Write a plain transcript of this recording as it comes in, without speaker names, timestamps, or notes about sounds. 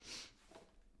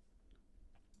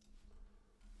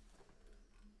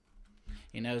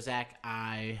Zach,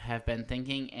 I have been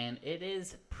thinking, and it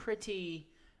is pretty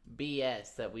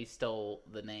BS that we stole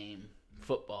the name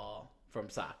football from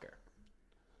soccer.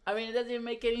 I mean, it doesn't even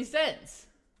make any sense.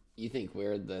 You think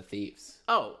we're the thieves?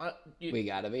 Oh, We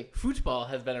gotta be. Football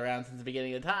has been around since the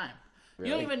beginning of time.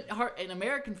 Really? You don't even, in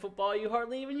American football, you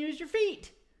hardly even use your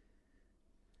feet.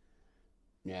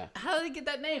 Yeah. How did they get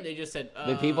that name? They just said,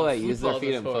 The people that use their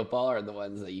feet in sport. football are the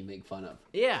ones that you make fun of.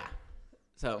 Yeah.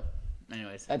 So,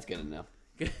 anyways. That's good enough.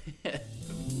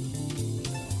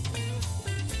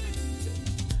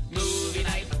 Movie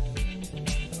night.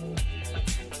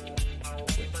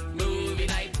 Movie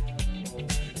night.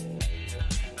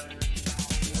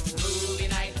 Movie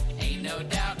night. Ain't no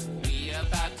doubt we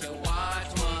about to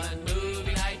watch one.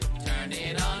 Movie night. Turn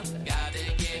it on. Gotta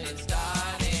get it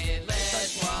started.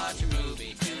 Let's watch a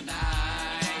movie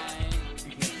tonight.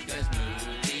 Because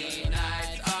movie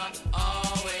nights are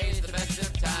always the best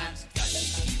of times. Gotta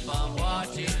keep on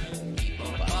watching. Keep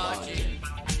on watching.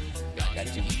 Gotta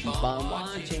keep on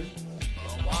watching.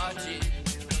 Keep on watching.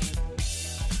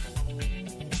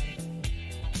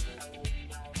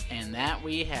 And that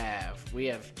we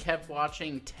have kept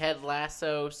watching Ted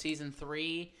Lasso season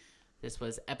 3. This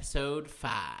was episode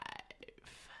 5.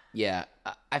 Yeah.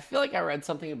 I feel like I read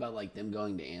something about like them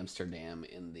going to Amsterdam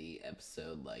in the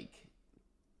episode like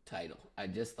title. I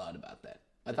just thought about that.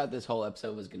 I thought this whole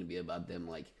episode was going to be about them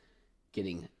like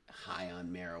getting high on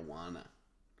marijuana.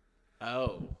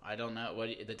 Oh, I don't know.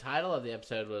 The title of the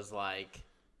episode was like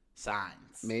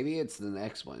Signs. Maybe it's the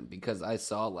next one because I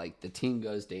saw like the team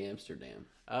goes to Amsterdam.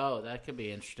 Oh, that could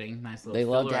be interesting. Nice little They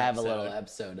love to filler have episode. a little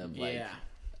episode of like,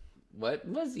 what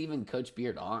was even Coach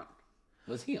Beard on?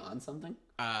 Was he on something?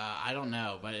 I don't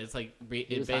know, but it's like was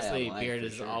high basically on life, Beard for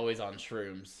is sure. always on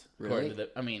shrooms. Really?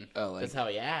 That's how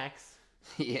he acts.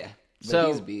 Yeah. But So-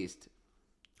 he's a beast.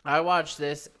 I watched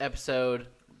this episode.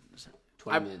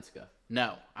 20 minutes ago.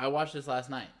 No, I watched this last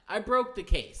night. I broke the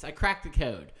case. I cracked the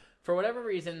code. For whatever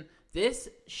reason, this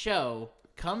show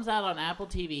comes out on Apple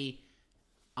TV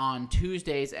on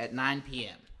Tuesdays at 9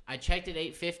 p.m. I checked at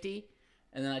 8:50,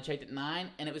 and then I checked at 9,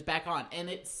 and it was back on. And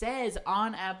it says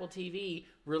on Apple TV,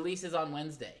 releases on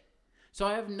Wednesday. So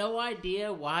I have no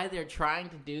idea why they're trying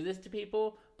to do this to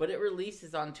people, but it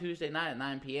releases on Tuesday night at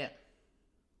 9 p.m.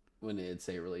 When did it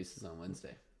say releases on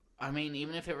Wednesday? I mean,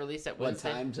 even if it released at What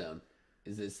Wednesday, time zone?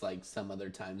 Is this like some other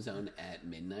time zone at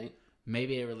midnight?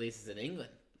 maybe it releases in England.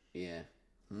 Yeah.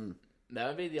 That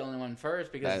would be the only one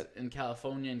first, because That- in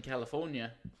California,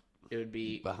 it would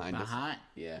be Behind us. behind.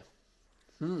 Yeah.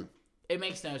 It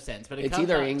makes no sense, but it It's comes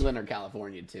either out- England or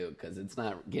California too, because it's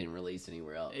not getting released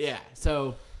anywhere else. Yeah,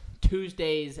 so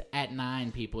Tuesdays at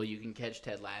 9, people, you can catch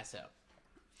Ted Lasso.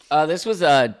 This was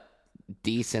a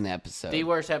decent episode. The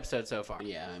worst episode so far.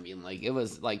 Yeah, I mean, like, it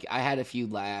was, like, I had a few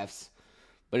laughs,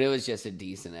 but it was just a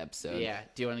decent episode. Yeah.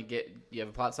 Do you have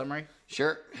a plot summary?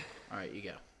 Sure. All right, you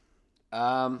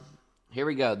go. Here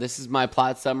we go. This is my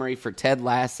plot summary for Ted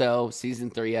Lasso, Season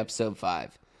 3, Episode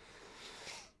 5.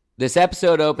 This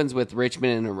episode opens with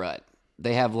Richmond in a rut.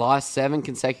 They have lost 7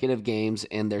 consecutive games,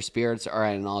 and their spirits are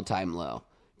at an all-time low.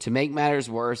 To make matters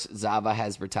worse, Zava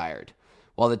has retired.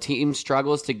 While the team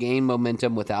struggles to gain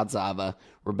momentum without Zava,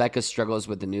 Rebecca struggles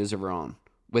with news of her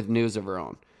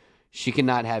own. She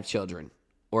cannot have children.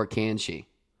 Or can she?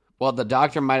 While the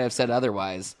doctor might have said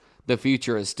otherwise, the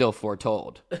future is still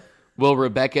foretold. Will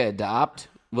Rebecca adopt?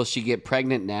 Will she get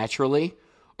pregnant naturally?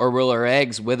 Or will her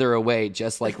eggs wither away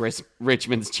just like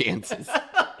Richmond's chances?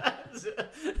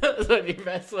 That's one of your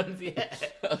best ones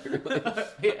yet.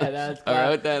 Yeah, that's I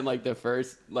wrote that in like the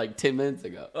first 10 minutes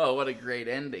ago. Oh, what a great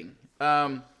ending.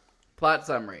 Plot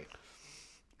summary.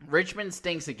 Richmond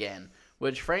stinks again,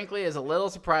 which frankly is a little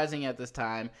surprising at this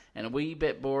time and a wee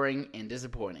bit boring and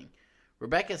disappointing.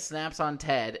 Rebecca snaps on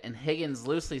Ted, and Higgins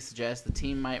loosely suggests the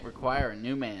team might require a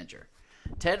new manager.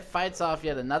 Ted fights off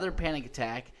yet another panic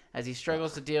attack as he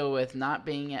struggles to deal with not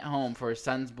being at home for his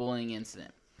son's bullying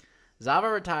incident. Zava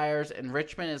retires, and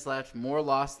Richmond is left more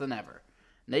lost than ever.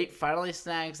 Nate finally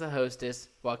snags the hostess,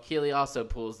 while Keely also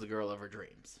pulls the girl of her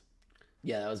dreams.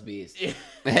 Yeah, that was beast.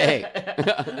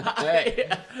 Hey,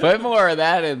 put more of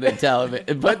that in the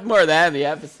television. Put more of that in the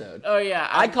episode. Oh, yeah.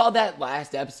 I called that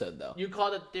last episode though. You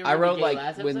called it the I wrote Ruby Gay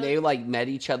last like when episode? they like met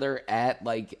each other at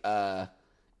like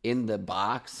in the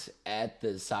box at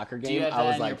the soccer game. Do you have I that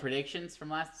was in like, your predictions from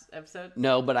last episode?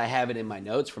 no, but I have it in my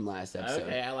notes from last episode.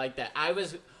 Okay, I like that. I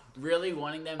was really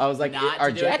wanting them I was like, not are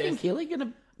to do Jack it and this. Keely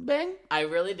gonna bang? I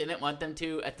really didn't want them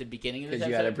to at the beginning of this 'Cause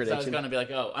episode. you had a So I was prediction? going to be like,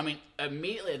 oh, I mean,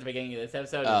 immediately at the beginning of this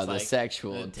episode, Oh, it's the like,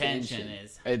 sexual the tension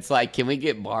is. It's like, can we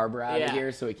get Barbara out of Yeah.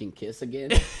 here so we can kiss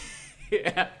again?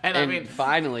 Yeah, and I mean,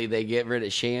 finally they get rid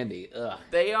of Shandy. Ugh.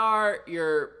 they are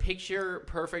your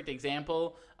picture-perfect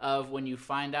example of when you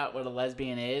find out what a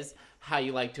lesbian is, how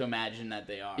you like to imagine that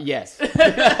they are. Yes. And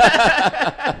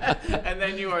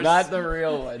then you are not the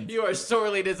real ones. You are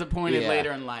sorely disappointed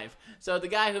later in life. So the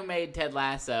guy who made Ted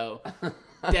Lasso,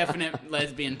 definite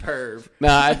lesbian perv. No,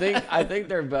 I think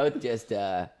they're both just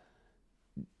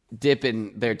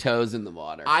dipping their toes in the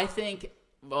water. I think,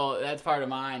 well, that's part of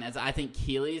mine. As I think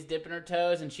Keely's dipping her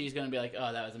toes, and she's going to be like,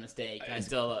 "Oh, that was a mistake. I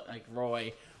still like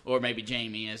Roy, or maybe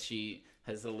Jamie, as she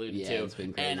has alluded to." It's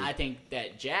been crazy. And I think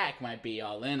that Jack might be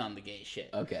all in on the gay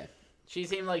shit. Okay. She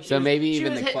seemed like maybe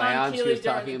even the clown she was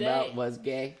talking about was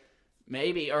gay.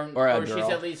 Maybe, or she's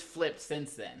at least flipped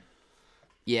since then.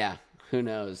 Yeah, who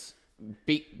knows?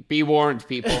 Be warned,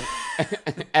 people.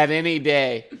 At any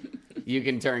day, you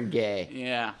can turn gay.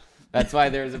 Yeah. That's why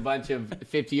there's a bunch of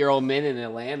 50-year-old men in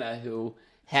Atlanta who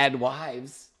had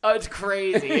wives. Oh, it's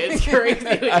crazy. It's crazy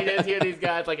when you just hear these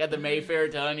guys like at the Mayfair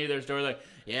telling you their story like,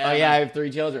 yeah. Oh, yeah, I have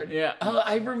 3 children. Yeah. Oh,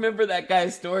 I remember that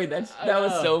guy's story. That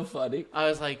was so funny. I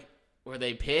was like, were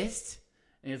they pissed?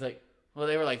 And he's like, well,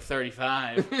 they were like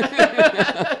 35.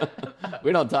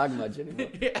 We don't talk much anymore.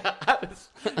 Yeah, I was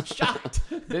shocked.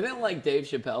 Didn't like Dave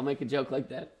Chappelle make a joke like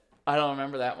that? I don't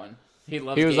remember that one. He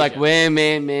was like, "Well,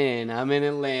 man, I'm in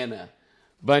Atlanta.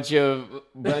 Bunch of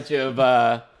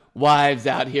wives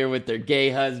out here with their gay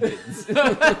husbands."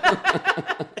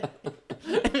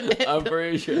 I'm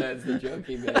pretty sure that's the joke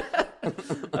he made.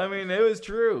 I mean, it was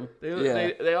true.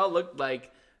 They all looked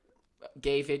like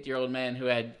gay 50-year-old men who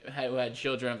had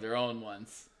children of their own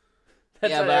once.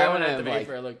 That's what everyone at the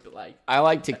Mayfair looked like. I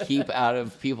like to keep out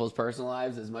of people's personal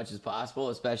lives as much as possible,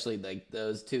 especially like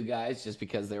those 2 guys, just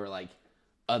because they were like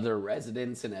other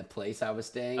residents in a place I was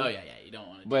staying. Oh yeah, you don't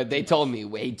want to. But they told me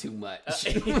way too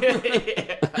much.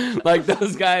 Like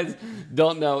those guys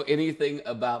don't know anything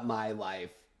about my life.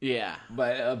 Yeah.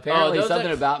 But apparently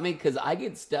something about me, because I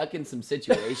get stuck in some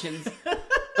situations.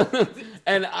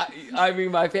 And I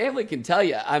mean, my family can tell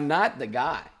you, I'm not the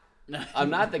guy. I'm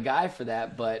not the guy for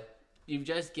that, but... You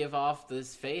just give off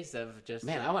this face of just...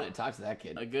 Man, I want to talk to that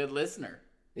kid. A good listener.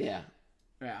 Yeah.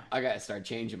 Yeah. I got to start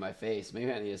changing my face.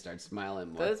 Maybe I need to start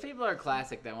smiling more. Those people are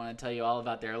classic that want to tell you all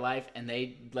about their life, and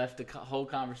they left the whole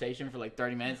conversation for like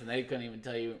 30 minutes, and they couldn't even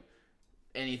tell you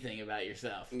anything about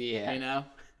yourself. Yeah. You know?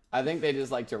 I think they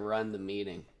just like to run the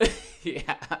meeting.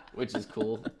 Yeah. Which is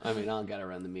cool. I mean, I don't got to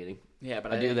run the meeting. Yeah,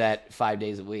 but I do that 5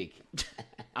 days a week.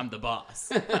 I'm the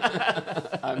boss.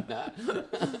 I'm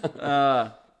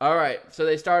not. All right, so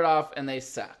they start off and they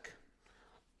suck.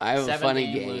 I have a funny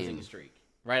 7-game game. Losing streak.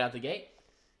 Right out the gate?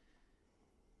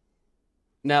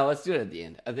 No, let's do it at the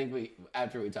end. I think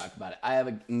after we talk about it. I have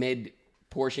a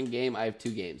mid-portion game. I have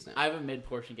 2 games now. I have a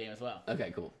mid-portion game as well.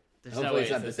 Okay, cool. There's Hopefully no way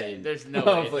it's not the same. There's no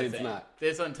way Hopefully it's it's not.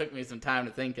 This one took me some time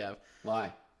to think of.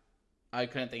 Why? I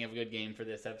couldn't think of a good game for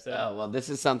this episode. Oh, well, this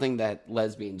is something that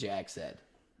Lesbian Jack said.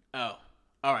 Oh.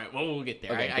 All right, well, we'll get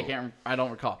there. Okay, cool. I don't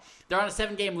recall. They're on a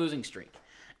 7-game losing streak.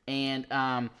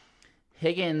 And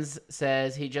Higgins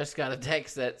says he just got a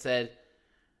text that said,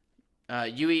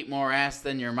 you eat more ass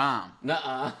than your mom.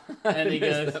 Nuh-uh. And he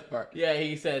goes, yeah,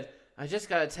 he said, I just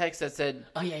got a text that said,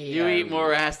 oh, yeah, you eat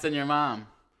more ass than your mom.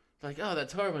 Like, oh,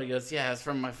 that's horrible. He goes, yeah, it's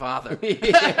from my father.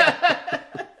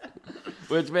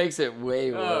 Which makes it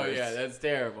way worse. Oh, yeah, that's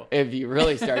terrible. If you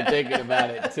really start thinking about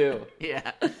it, too.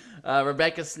 Yeah.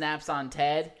 Rebecca snaps on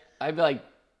Ted. I'd be like,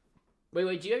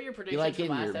 Wait, do you have your predictions like from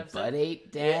last your episode? butt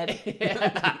ate, Dad?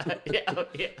 Yeah.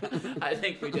 I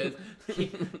think we just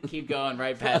keep going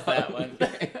right past that one.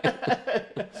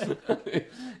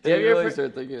 Do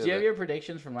you have your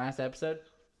predictions from last episode?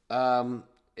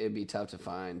 It'd be tough to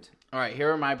find. All right, here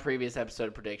are my previous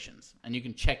episode predictions, and you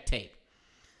can check tape.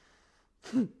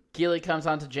 Keely comes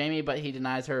on to Jamie, but he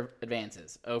denies her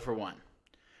advances. 0 for 1.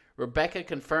 Rebecca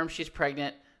confirms she's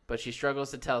pregnant, but she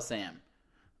struggles to tell Sam.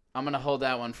 I'm going to hold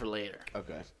that one for later.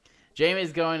 Okay.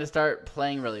 Jamie's going to start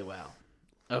playing really well.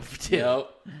 0 for 2.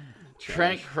 Nope.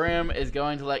 Trent Krim is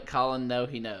going to let Colin know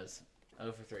he knows.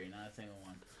 0 for 3, not a single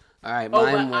one. All right,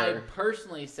 I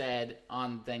personally said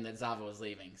on the thing that Zava was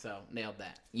leaving, so nailed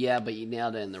that. Yeah, but you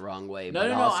nailed it in the wrong way. No,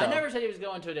 I never said he was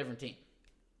going to a different team.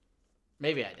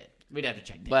 Maybe I did. We'd have to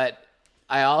check that. But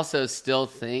I also still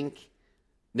think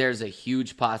there's a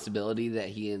huge possibility that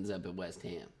he ends up at West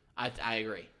Ham. I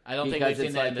agree. I don't think we've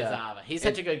seen that in Zava. He's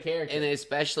such a good character. And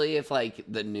especially if, like,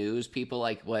 the news people,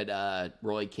 like what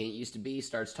Roy Kent used to be,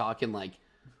 starts talking like,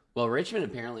 well, Richmond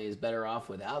apparently is better off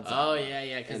without Zava. Oh,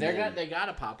 yeah, because they got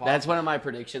to pop off. That's one of my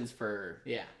predictions for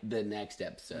the next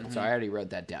episode. Mm-hmm. So I already wrote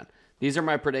that down. These are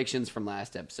my predictions from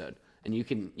last episode. And you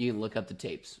can look up the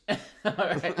tapes. All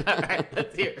right,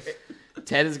 let's hear it.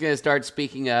 Ted is going to start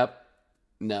speaking up.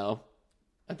 No.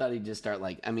 I thought he'd just start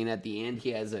at the end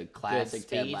he has a classic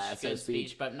Ted Lasso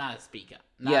speech. But not a speak up.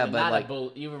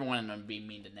 You were wanting him to be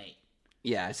mean to Nate.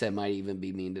 Yeah, I said might even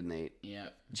be mean to Nate. Yeah.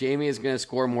 Jamie is going to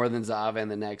score more than Zava in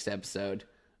the next episode.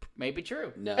 Maybe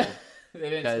true. No. They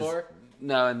didn't score?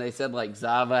 No, and they said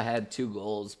Zava had 2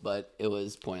 goals, but it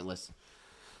was pointless.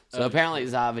 So apparently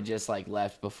Zava just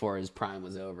left before his prime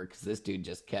was over because this dude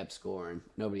just kept scoring.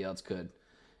 Nobody else could.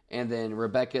 And then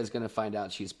Rebecca is going to find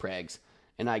out she's pregs.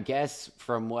 And I guess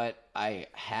from what I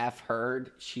have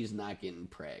heard, she's not getting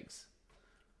pregs.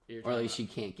 Or at least she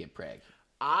can't get preg.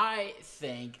 I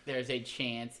think there's a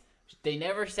chance. They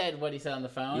never said what he said on the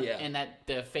phone, and that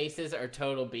the faces are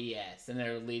total BS, and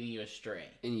they're leading you astray.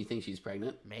 And you think she's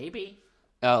pregnant? Maybe.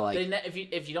 Oh, if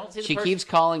you don't see the she person, keeps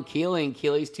calling Keely, and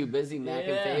Keely's too busy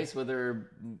macking face with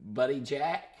her buddy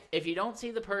Jack. If you don't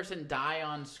see the person die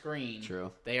on screen,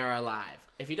 true, they are alive.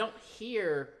 If you don't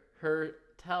hear her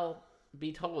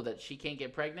be told that she can't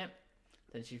get pregnant,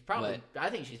 then she's probably.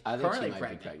 I think she's currently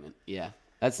pregnant. Yeah,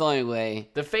 that's the only way.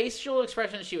 The facial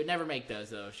expression, she would never make those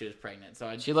though if she was pregnant.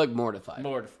 So she looked mortified.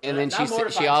 And then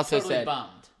she also said,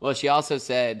 bummed. Well, she also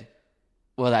said,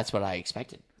 well, that's what I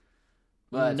expected.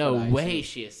 Well, no way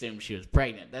she assumed she was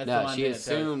pregnant. She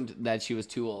assumed that she was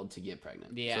too old to get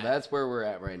pregnant. Yeah. So that's where we're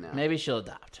at right now. Maybe she'll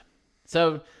adopt.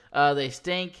 So they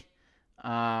stink.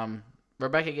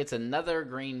 Rebecca gets another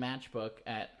green matchbook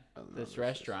at this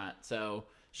restaurant. So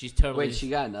she's totally... Wait, she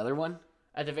got another one?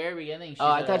 At the very beginning,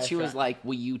 I thought she was like,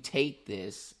 will you take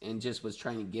this? And just was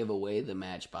trying to give away the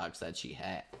matchbox that she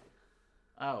had.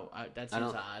 Oh, that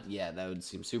seems odd. Yeah, that would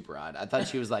seem super odd. I thought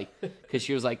she was like... Because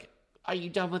she was like, are you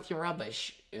done with your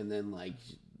rubbish? And then,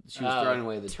 she was throwing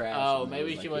away the trash. Oh,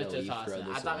 maybe she was just tossing it.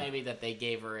 I thought maybe that they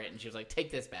gave her it, and she was like,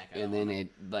 take this back. And then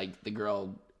the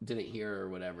girl didn't hear her or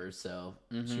whatever, so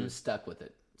she was stuck with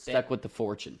it. Stuck with the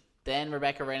fortune. Then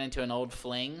Rebecca ran into an old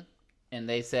fling, and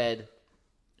they said,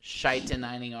 shite in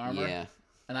knighting armor. Yeah.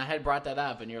 And I had brought that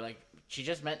up, and you're like, she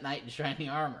just meant knight in shining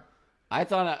armor. I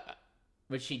thought...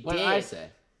 But she did. What did I say?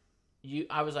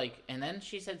 I was like, and then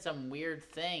she said some weird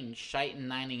thing, shite in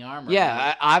knighting armor.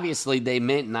 Yeah, obviously they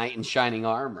meant knight in shining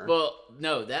armor. Well,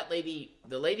 no, the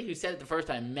lady who said it the first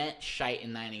time meant shite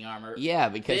in knighting armor. Yeah,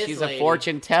 because she's a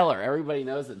fortune teller. Everybody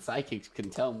knows that psychics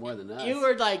can tell more than us. You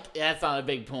were like, that's not a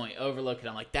big point. Overlook it.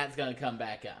 I'm like, that's going to come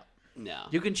back up. No.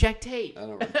 You can check tape. I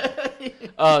don't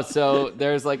remember. So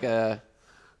there's a...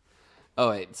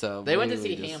 Oh, wait, so... They went to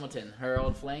see Hamilton, her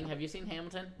old fling. Have you seen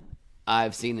Hamilton?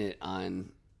 I've seen it on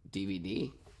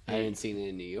DVD. I haven't seen it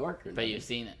in New York. But you've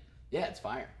seen it. Yeah, it's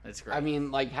fire. It's great. I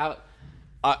mean, how...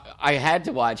 I had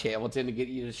to watch Hamilton to get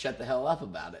you to shut the hell up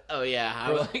about it. Oh,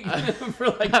 yeah.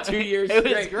 For 2 years straight.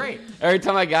 It was great. Every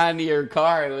time I got into your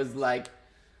car, it was like...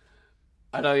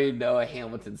 I don't even know a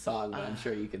Hamilton song, but I'm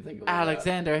sure you can think of one.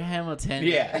 Alexander Hamilton.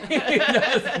 Yeah.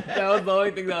 that was the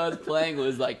only thing that I was playing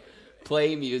was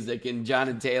play music, and John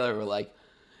and Taylor were like,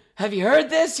 have you heard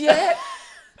this yet?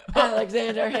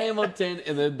 Alexander Hamilton.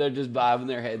 And then they're just bobbing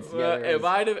their heads together. It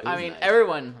might have, nice.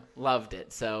 Everyone loved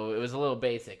it, so it was a little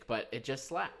basic, but it just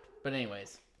slapped. But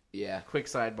anyways. Yeah. Quick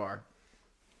sidebar.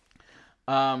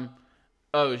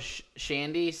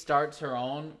 Shandy starts her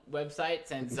own website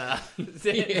since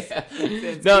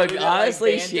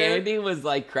honestly, Shandy was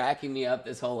cracking me up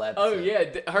this whole episode. Oh yeah,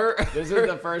 this is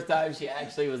the first time she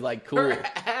actually was cool. Her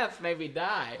app made me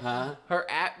die. Huh? Her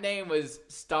app name was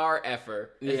Star Effer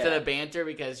instead of Banter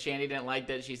because Shandy didn't like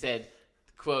that. She said,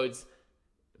 quotes,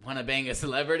 "Want to bang a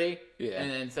celebrity?" Yeah,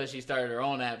 and then so she started her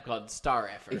own app called Star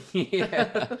Effer.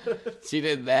 Yeah, she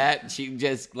did that. She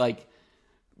just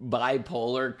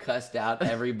bipolar cussed out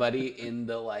everybody in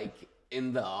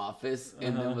the office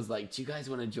and then was like, do you guys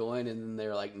want to join? And then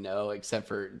they're like, no, except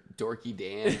for dorky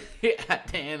Dan.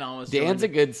 Yeah, Dan's a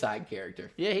good side character.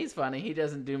 Yeah, he's funny. He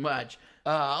doesn't do much.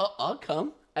 I'll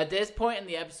come. At this point in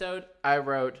the episode, I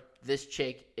wrote, this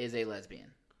chick is a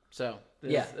lesbian. So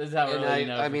this is how I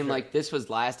know. I mean, this was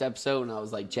last episode and I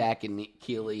was like, Jack and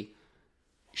Keely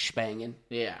spanging.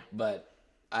 Yeah. But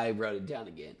I wrote it down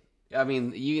again. I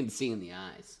mean, you can see in the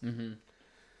eyes.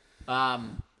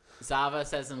 Mm-hmm. Zava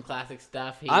says some classic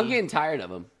stuff. I'm getting tired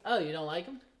of him. Oh, you don't like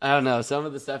him? I don't know. Some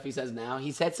of the stuff he says now.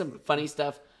 He said some funny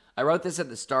stuff. I wrote this at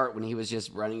the start when he was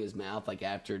just running his mouth,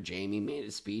 after Jamie made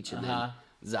his speech, and then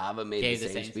Zava made the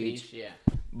same speech. Yeah.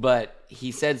 But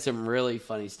he said some really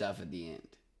funny stuff at the end.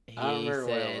 I don't remember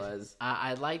what it was.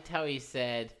 I liked how he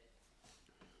said,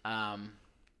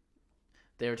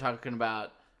 they were talking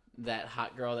about that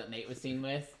hot girl that Nate was seen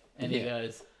with. And he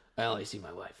goes, I only see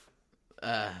my wife.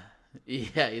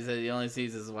 Yeah, he said he only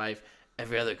sees his wife.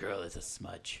 Every other girl is a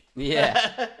smudge.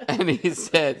 Yeah. And he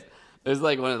said, It's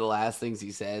like one of the last things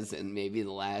he says, and maybe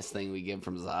the last thing we get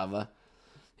from Zava.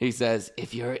 He says,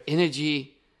 if your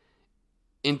energy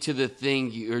into the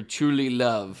thing you truly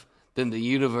love, then the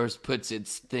universe puts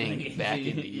its thing back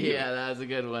into you. Yeah, that was a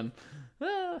good one.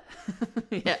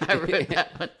 Yeah, I wrote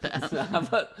that one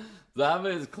down. Zava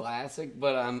is classic,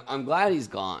 but I'm glad he's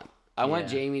gone. I want Yeah.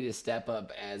 Jamie to step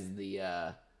up as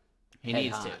the He head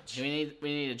needs honch. to. We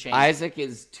need to change. Isaac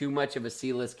is too much of a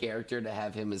C-list character to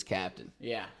have him as captain.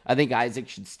 Yeah. I think Isaac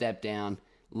should step down,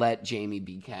 let Jamie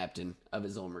be captain of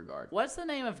his own regard. What's the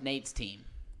name of Nate's team?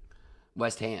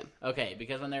 West Ham. Okay,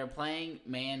 because when they were playing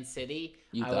Man City,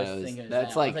 You I thought was it was thinking that's that.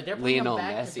 I was like they're playing them Lionel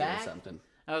back to Messi back? or something.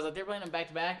 I was like, they're playing them back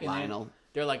to back, and Lionel.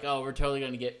 they're like, oh, we're totally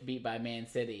going to get beat by Man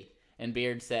City. And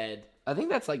Beard said, I think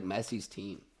that's like Messi's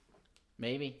team.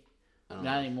 maybe. don't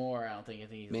Not know. anymore, I don't think. I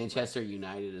think he's Manchester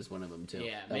United is one of them too.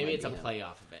 Yeah, That maybe might it's a be him.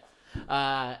 playoff of it.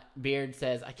 Beard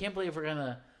says, I can't believe we're going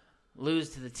to lose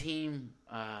to the team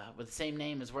with the same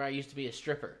name as where I used to be a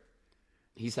stripper.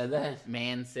 He said that.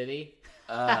 Man City.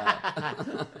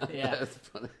 Yeah, Yeah. that's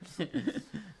funny.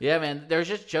 Yeah, man. There's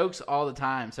just jokes all the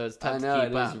time, so it's tough I know to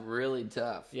keep it up. is really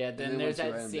tough. Yeah, And then there's once you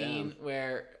that write 'em scene down-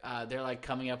 where they're like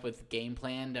coming up with game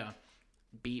plan to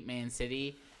beat Man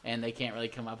City, and they can't really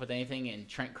come up with anything. And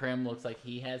Trent Krim looks like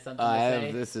he has something to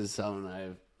say. This is something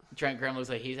I've. Trent Krim looks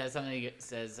like he has something that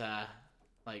says,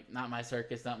 like, not my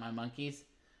circus, not my monkeys.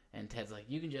 And Ted's like,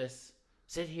 you can just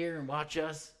sit here and watch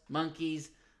us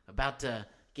monkeys about to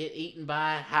get eaten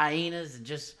by hyenas, and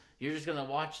you're just gonna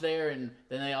watch there. And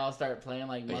then they all start playing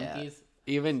like monkeys.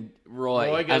 Even Roy.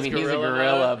 Roy goes he's a gorilla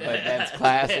gorilla, mode. but that's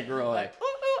classic Roy. Like, ooh,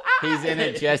 ooh, ah. He's in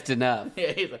it just enough.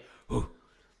 Yeah, he's like, ooh.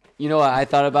 You know what? I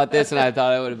thought about this, and I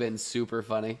thought it would have been super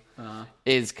funny. Uh-huh.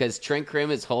 Is because Trent Krim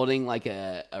is holding like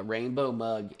a rainbow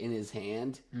mug in his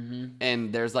hand,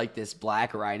 and there's like this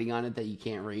black writing on it that you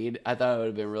can't read. I thought it would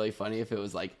have been really funny if it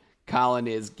was like, Colin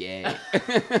is gay.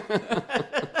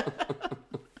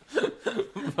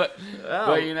 But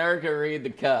you never could read the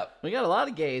cup. We got a lot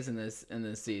of gays in this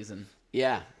season.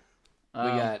 Yeah. We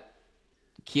got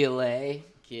Keely,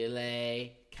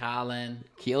 Colin.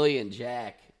 Keely, and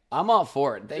Jack. I'm all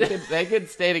for it. They could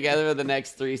stay together for the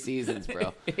next 3 seasons,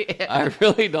 bro. Yeah. I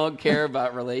really don't care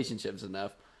about relationships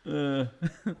enough. Ted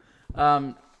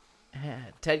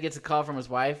gets a call from his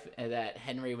wife that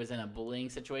Henry was in a bullying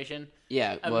situation.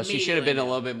 Yeah, well, she should have been a Immediately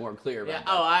little bit more clear about Yeah. that.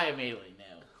 Oh, I immediately knew.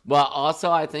 Well,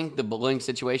 also, I think the bullying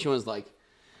situation was like,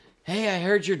 hey, I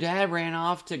heard your dad ran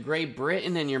off to Great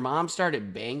Britain and your mom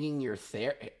started banging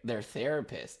their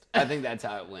therapist. I think that's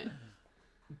how it went.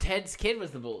 Ted's kid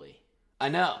was the bully. I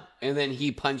know. And then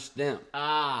he punched them.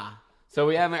 Ah. So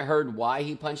we haven't heard why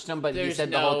he punched them, but he There's said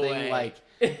the no whole thing way. like,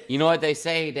 you know what they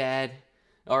say, Dad?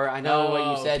 Or I know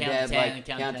what you said, count to Dad, 10, like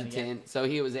count count to to 10 10. So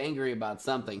he was angry about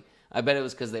something. I bet it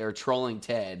was because they were trolling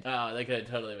Ted. Oh, they could have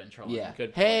totally been trolling. Yeah.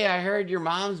 Good. Hey, I heard your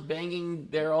mom's banging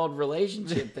their old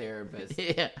relationship therapist.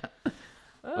 Yeah.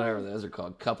 Whatever those are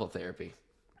called, couple therapy.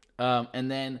 And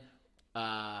then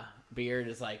Beard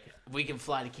is like, we can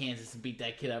fly to Kansas and beat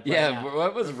that kid up. Right Yeah, now.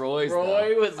 what was Roy's?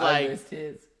 Roy though? was I like, missed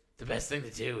his. the best thing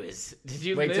to do is, did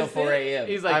you Wait miss till it? 4 a.m.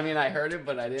 He's like, I mean, I heard it,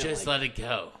 but I didn't. just like, let it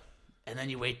go. And then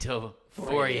you wait till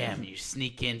 4 a.m. You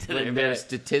sneak into their when they're bed.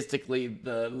 statistically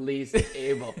the least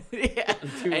able Yeah.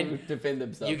 to And defend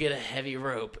themselves. you get a heavy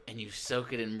rope and you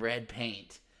soak it in red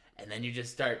paint. And then you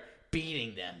just start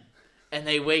beating them. And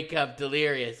they wake up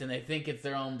delirious and they think it's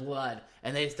their own blood.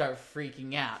 And they start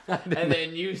freaking out. And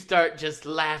then you start just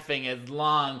laughing as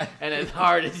long and as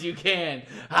hard as you can.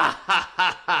 Ha ha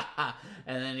ha ha ha.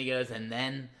 And then he goes, and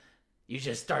then you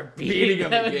just start beating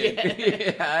him them again.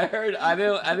 again. Yeah, I heard. I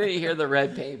didn't hear the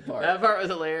red paint part. That part was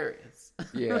hilarious.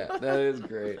 Yeah, that is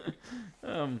great.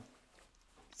 So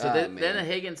Ah, then man.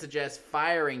 Higgins suggests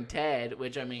firing Ted,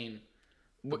 which, I mean,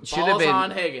 Should have balls been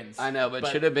on Higgins. I know, but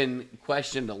should have been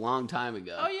questioned a long time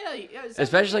ago. Oh, yeah.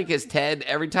 Especially because Ted,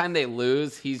 every time they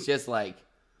lose, he's just like,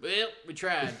 Well, we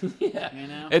tried. yeah. You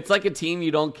know? It's like a team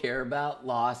you don't care about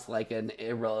lost like an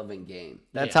irrelevant game.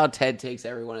 That's Yeah. how Ted takes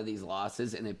every one of these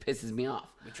losses, and it pisses me off.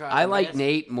 tried I our like best.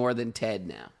 Nate more than Ted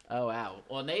now. Oh, wow.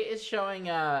 Well, Nate is showing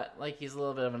like he's a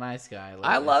little bit of a nice guy.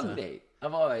 I lately, love so- Nate.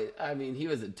 He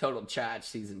was a total chatch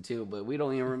season 2, but we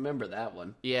don't even remember that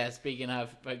one. Yeah, speaking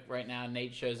of, like, right now,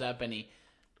 Nate shows up and he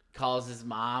calls his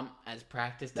mom as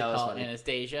practice to That was call funny.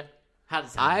 Anastasia. How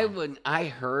does that I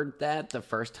heard that the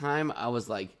first time, I was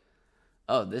like,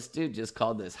 oh, this dude just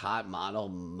called this hot model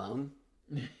mom?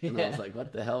 And I was like,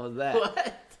 what the hell was that?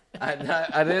 What?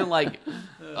 I didn't like,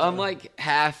 I'm like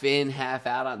half in, half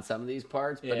out on some of these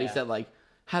parts, but he Yeah. said like,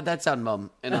 how'd that sound,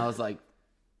 mom? And I was like,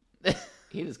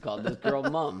 he just called this girl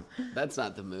mom. That's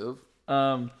not the move.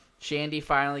 Shandy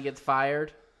finally gets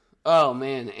fired. Oh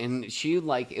man, and she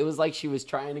it was like she was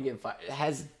trying to get fired.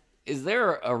 Is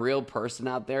there a real person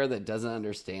out there that doesn't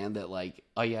understand that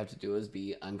all you have to do is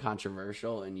be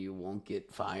uncontroversial and you won't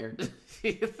get fired? Do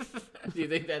you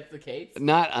think that's the case?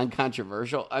 Not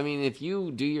uncontroversial. I mean, if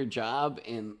you do your job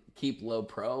and keep low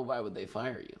pro, why would they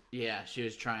fire you? Yeah, she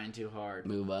was trying too hard.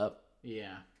 Move up.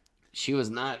 Yeah. She was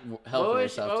not helping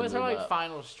herself to move up. What was her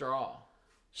final straw?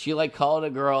 She called a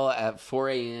girl at 4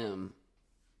 a.m.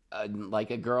 A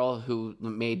girl who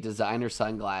made designer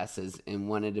sunglasses and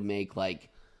wanted to make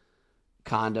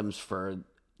condoms for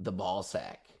the ball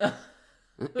sack.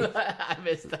 I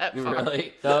missed that part.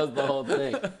 Really? That was the whole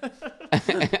thing.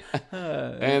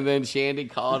 And then Shandy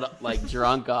called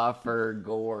drunk off her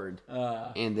gourd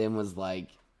and then was like,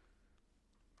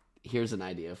 here's an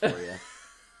idea for you.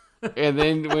 And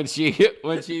then when she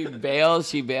bails,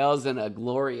 she bails in a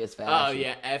glorious fashion. Oh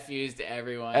yeah, F yous to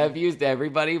everyone. F yous to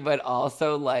everybody, but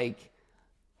also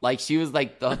she was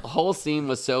the whole scene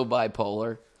was so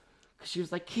bipolar. She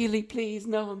was like, Keely, please,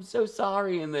 no, I'm so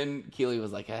sorry. And then Keely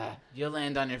was like, ah. You'll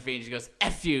land on your feet. And she goes,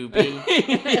 F you, B.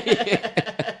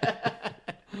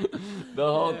 The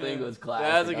whole thing was classic.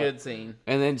 That was a good scene.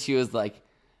 And then she was like,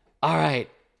 all right,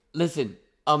 listen,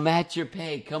 I'll match your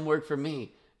pay. Come work for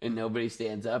me. And nobody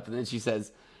stands up. And then she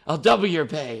says, I'll double your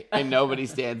pay. And nobody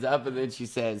stands up. And then she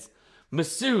says,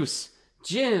 masseuse,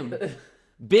 gym,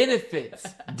 benefits,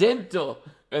 dental.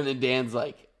 And then Dan's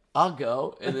like, I'll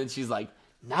go. And then she's like,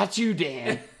 not you,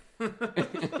 Dan.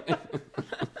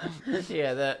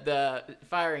 Yeah, the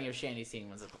firing of Shandy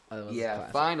scene was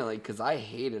finally, because I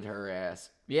hated her ass.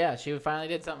 Yeah, she finally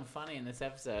did something funny in this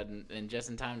episode and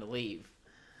just in time to leave.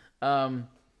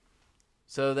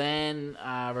 So then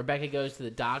Rebecca goes to the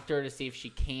doctor to see if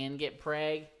she can get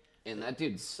preg. And that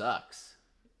dude sucks.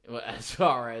 As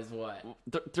far as what?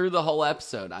 Through the whole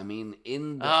episode. I mean,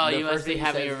 in the you must be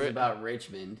having about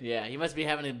Richmond. Yeah, you must be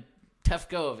having a tough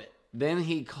go of it. Then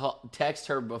he texts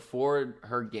her before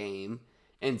her game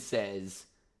and says,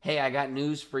 hey, I got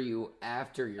news for you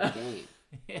after your game.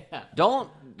 Yeah. Don't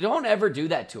ever do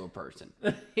that to a person.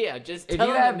 Yeah, just if tell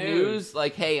you them have the news,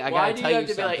 hey, I Why gotta tell you something. Why do you have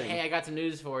to be like, hey, I got some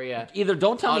news for you? Either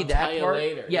don't tell me that tell you part.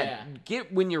 later. Yeah,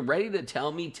 when you're ready to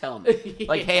tell me, tell me.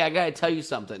 Hey, I gotta tell you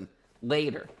something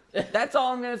later. That's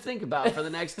all I'm gonna think about for the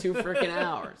next 2 freaking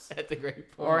hours. That's a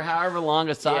great point. Or however long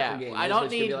a soccer game is. I don't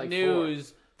need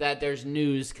news that there's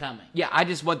news coming. Yeah, I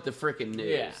just want the freaking news.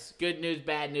 Yeah, good news,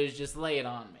 bad news, just lay it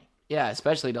on me. Yeah,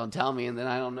 especially don't tell me, and then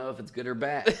I don't know if it's good or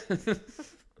bad.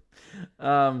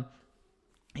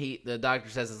 The doctor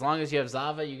says as long as you have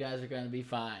Zava, you guys are going to be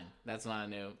fine. That's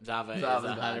not new. Zava's is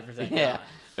 100% yeah. fine.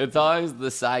 It's always the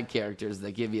side characters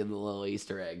that give you the little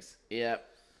Easter eggs. Yep.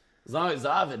 As long as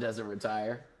Zava doesn't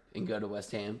retire and go to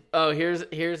West Ham. Oh, here's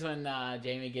when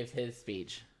Jamie gives his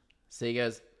speech. So he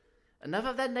goes, enough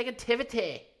of that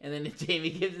negativity. And then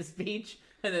Jamie gives a speech,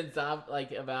 and then Zava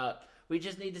about we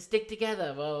just need to stick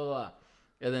together, blah blah blah.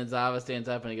 And then Zava stands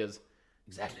up and he goes,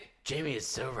 exactly. Jamie is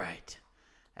so right.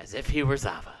 As if he were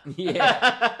Zava.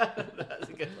 Yeah. That was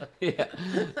a good one. Yeah.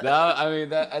 No, I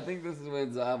mean, I think this is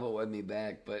when Zava won me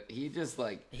back, but he just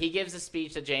He gives a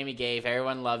speech that Jamie gave.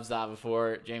 Everyone loves Zava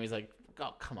for it. Jamie's like,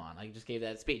 oh, come on. I just gave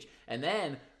that speech. And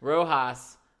then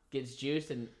Rojas gets juiced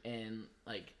and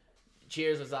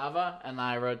cheers with Zava, and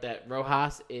I wrote that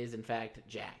Rojas is, in fact,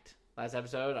 jacked. Last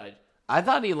episode, I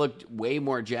thought he looked way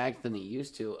more jacked than he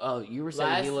used to. Oh, you were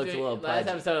saying he looked a little pudgy. Last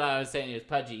episode, I was saying he was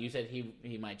pudgy. You said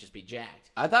he might just be jacked.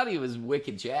 I thought he was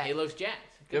wicked jacked. He looks jacked.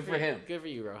 Good for him. Good for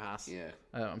you, Rojas. Yeah.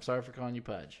 I'm sorry for calling you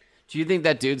pudge. Do you think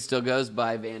that dude still goes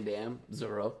by Van Damme,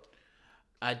 Zorro?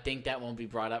 I think that won't be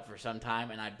brought up for some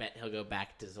time, and I bet he'll go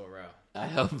back to Zorro. I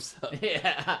hope so.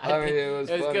 Yeah. I mean, it was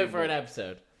funny, good for an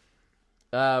episode.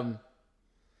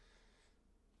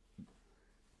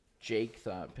 Jake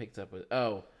picked up with...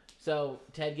 Oh, so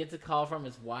Ted gets a call from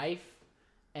his wife,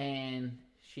 and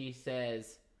she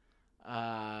says,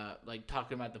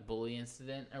 talking about the bully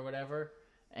incident or whatever,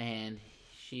 and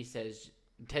she says...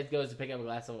 Ted goes to pick up a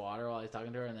glass of water while he's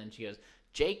talking to her, and then she goes,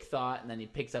 Jake thought, and then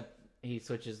he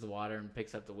switches the water and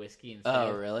picks up the whiskey instead.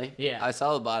 Oh, really? Yeah. I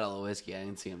saw the bottle of whiskey. I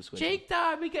didn't see him switch. Jake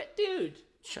thought dude.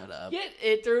 Shut up. Get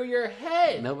it through your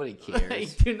head. Nobody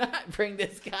cares. Do not bring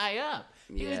this guy up.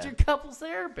 He was your couples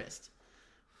therapist.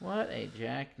 What a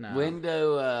jackknoff. When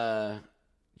do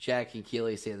Jack and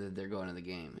Keely say that they're going to the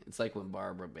game? It's like when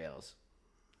Barbara bails.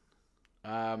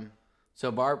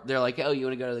 So they're like, oh, you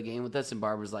want to go to the game with us? And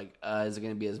Barbara's like, is it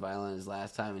going to be as violent as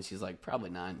last time? And she's like, probably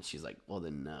not. And she's like, well,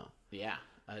 then no. Yeah.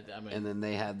 And then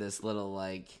they have this little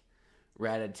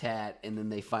rat-a-tat, and then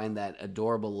they find that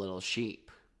adorable little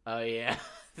sheep. Oh, yeah.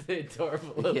 The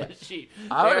adorable little sheep.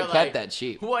 I would They're have kept that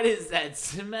sheep. What is that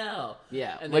smell?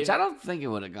 Yeah, And which I don't think it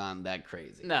would have gone that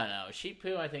crazy. No. Sheep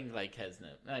poo, I think, like, has no...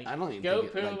 Like, I don't even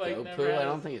goat think poo, goat never poo. I has-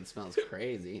 don't think it smells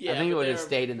crazy. Yeah, I think it but would have they're-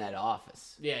 stayed in that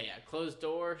office. Yeah. Closed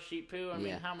door, sheep poo. I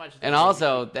mean, how much... And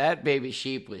also, that baby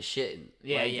sheep was shitting.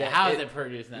 Yeah, Like, How is it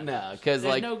producing that? No, because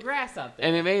There's like no grass out there.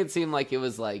 and it made it seem like it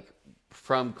was like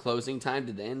from closing time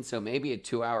to then, so maybe a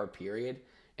 2-hour period.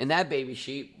 And that baby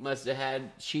sheep must have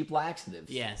had sheep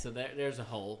laxatives. Yeah, so there's a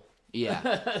hole.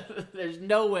 Yeah. There's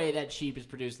no way that sheep is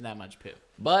producing that much poo.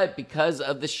 But because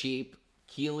of the sheep,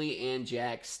 Keely and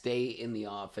Jack stay in the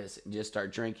office and just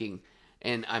start drinking.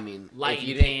 And I mean,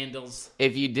 Lighting candles.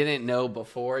 if you didn't know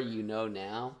before, you know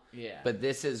now. Yeah. But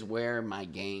this is where my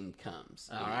game comes.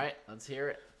 All right, let's hear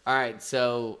it. All right,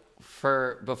 so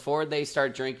before they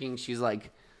start drinking, she's like,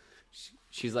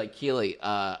 Keely,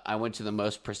 I went to the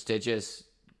most prestigious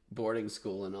boarding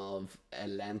school in all of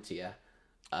Atlantia.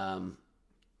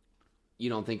 You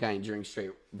don't think I drink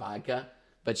straight vodka?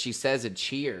 But she says a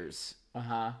cheers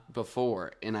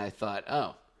before, and I thought,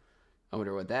 oh, I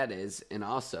wonder what that is. And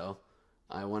also,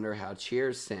 I wonder how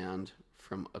cheers sound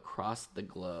from across the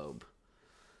globe.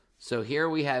 So here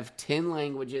we have 10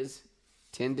 languages,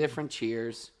 10 different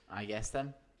cheers. I guess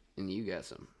them. And you guess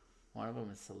them. One of them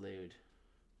is salute.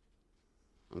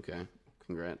 Okay.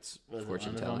 Congrats. Was it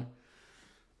Fortune one of telling. them?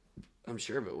 I'm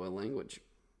sure, but what language?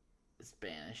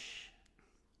 Spanish.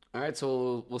 All right,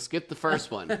 so we'll skip the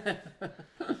first one.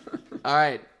 All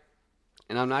right.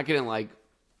 And I'm not going to,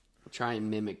 try and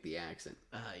mimic the accent.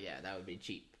 Yeah, that would be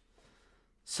cheap.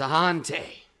 Sahante.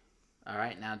 All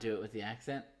right, now do it with the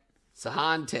accent.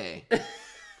 Sahante.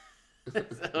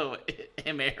 So,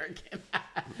 American.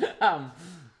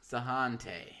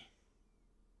 Sahante.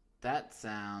 That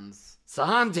sounds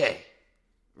Sahante.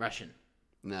 Russian.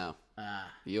 No.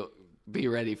 You'll be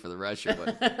ready for the Russian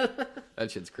one. That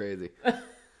shit's crazy.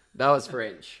 That was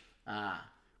French.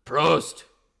 Prost.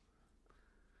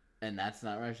 And that's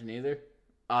not Russian either?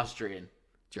 Austrian.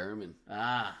 German.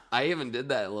 Ah. I even did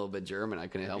that a little bit German. I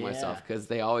couldn't help myself Yeah. because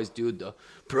they always do the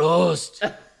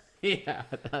Prost. Yeah,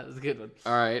 that was a good one.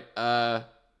 All right.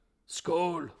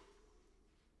 Skål.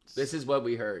 This is what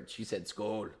we heard. She said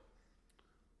skål.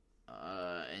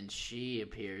 And she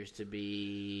appears to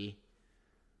be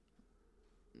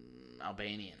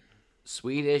Albanian.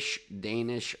 Swedish,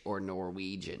 Danish, or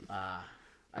Norwegian. I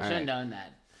should have known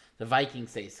that. The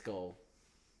Vikings say skull.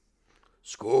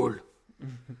 Skål.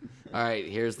 All right,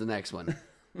 here's the next one.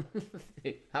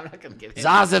 I'm not going to get it.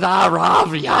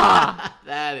 Zazaravya.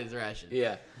 That is Russian.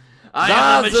 Yeah. I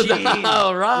am a machine.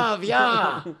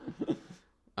 Zazaravya.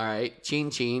 All right, chin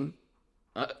chin.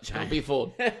 Don't be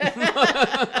fooled.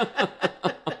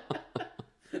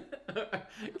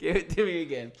 Give it to me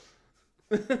again.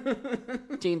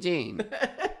 Chin chin.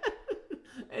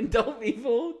 And don't be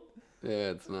fooled.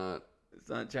 Yeah, it's not. It's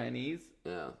not Chinese.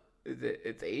 No. Is it?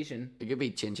 It's Asian. It could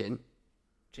be chin chin.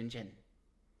 Chin chin.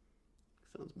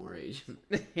 Sounds more Asian.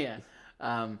 Yeah.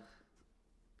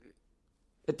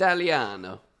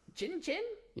 Italiano. Chin chin.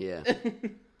 Yeah.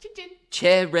 Chin chin.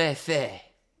 Cerefe.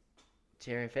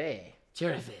 Cherefe.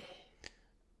 Cerefe.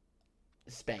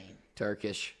 Spain.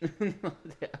 Turkish. I'm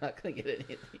not gonna get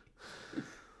anything.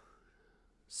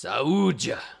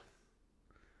 Saúde.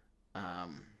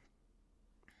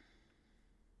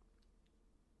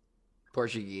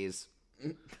 Portuguese.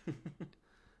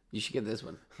 You should get this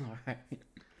one. All right.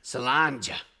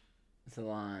 Solange.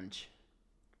 Solange.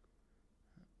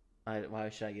 Why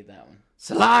should I get that one?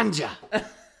 Solange.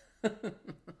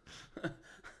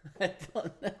 I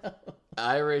don't know.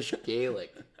 Irish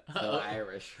Gaelic. So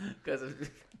Irish. Because of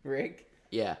Rick?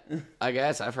 Yeah. I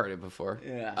guess I've heard it before.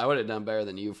 Yeah. I would have done better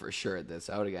than you for sure at this.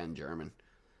 I would have gotten German.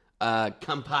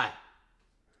 Kampai.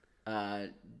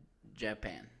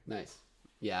 Japan. Nice.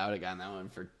 Yeah, I would have gotten that one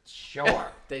for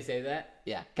sure. They say that?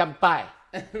 Yeah. Kampai.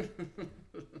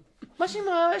 Mushy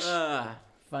mush.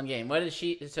 Fun game. What is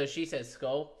she? So she says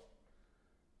skull?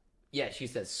 Yeah, she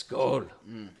says skål.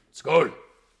 Skål.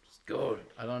 Skull.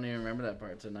 I don't even remember that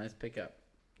part. It's a nice pickup.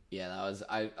 Yeah, that was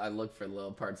I looked for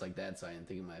little parts like that so I didn't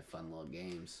think of my fun little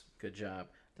games. Good job.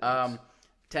 Thanks.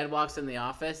 Ted walks in the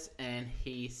office and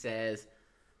he says,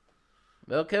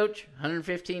 "Well, Coach,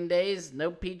 115 days,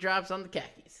 no pee drops on the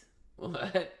khakis."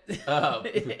 What? And I was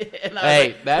Hey,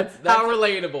 like, that's how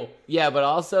relatable. yeah, but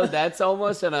also that's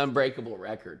almost an unbreakable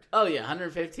record. Oh yeah,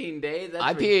 115 days. That's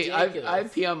I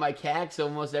ridiculous. pee on my cacks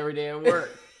almost every day at work.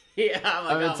 Yeah, I'm,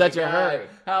 like, I'm in oh such my a God. hurry.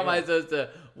 How am I Yeah. supposed to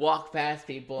walk past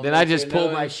people? And Then I look just through pull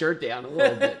nose? my shirt down a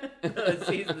little bit.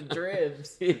 Sees the dribs.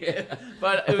 ribs. Yeah.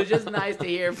 But it was just nice to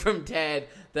hear from Ted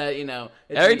that,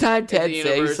 Every time Ted it's a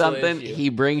says universal something, issue. he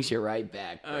brings you right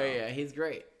back, bro. Oh, yeah, he's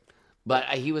great. But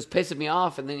he was pissing me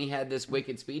off, and then he had this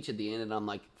wicked speech at the end, and I'm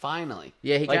like, finally.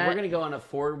 Yeah, we're going to go on a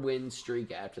 4-win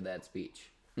streak after that speech.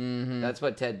 Mm-hmm. That's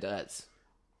what Ted does.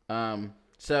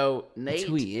 So That's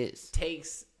who he is.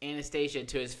 takes Anastasia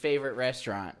to his favorite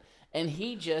restaurant, and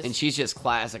And she's just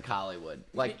classic Hollywood.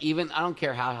 Like, even, I don't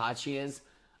care how hot she is,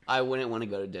 I wouldn't want to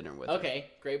go to dinner with her. Okay,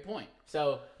 great point.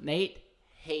 So Nate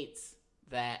hates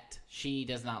that she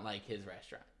does not like his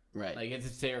restaurant. Right. Like, it's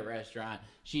his favorite restaurant.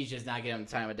 She's just not giving him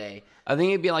the time of day. I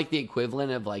think it'd be like the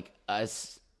equivalent of, like,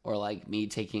 us or, like, me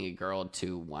taking a girl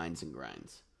to Wines and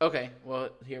Grinds. Okay, well,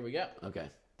 here we go. Okay.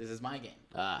 This is my game.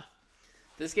 Ah.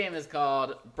 This game is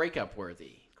called Breakup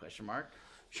Worthy, ?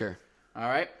 Sure. All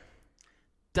right.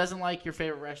 Doesn't like your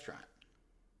favorite restaurant.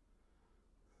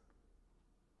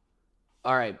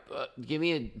 All right. Give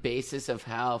me a basis of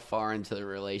how far into the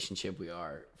relationship we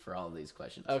are for all of these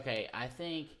questions. Okay, I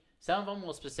think some of them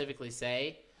will specifically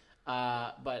say,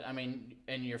 but I mean,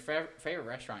 in your favorite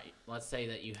restaurant, let's say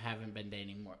that you haven't been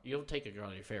dating more. You'll take a girl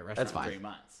to your favorite restaurant That's fine. in 3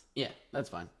 months. Yeah, that's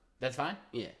fine. That's fine?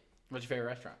 Yeah. What's your favorite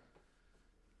restaurant?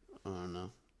 I don't know.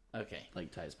 Okay.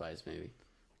 Like Thai Spice, maybe.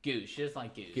 Goose. She doesn't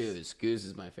like goose. Goose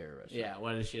is my favorite restaurant. Yeah,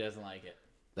 what if she doesn't like it?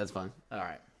 That's fine. All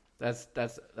right. That's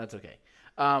okay.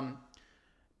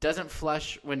 Doesn't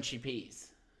flush when she pees.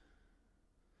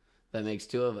 That makes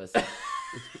 2 of us.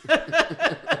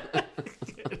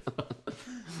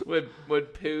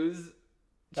 Would poos?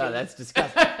 Oh, that's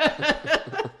disgusting.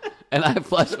 And I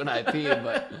flush when I pee,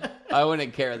 but I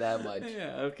wouldn't care that much.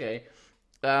 Yeah, okay.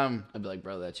 I'd be like,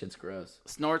 bro, that shit's gross.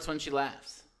 Snorts when she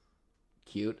laughs.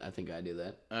 Cute. I think I do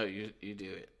that. Oh, you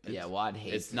do it. Yeah, Wad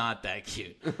hates It's it. not that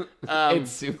cute. It's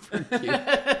super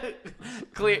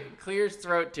cute. Clears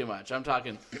throat too much. I'm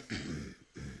talking.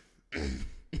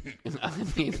 I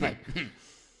mean, like,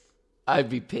 I'd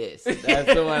be pissed.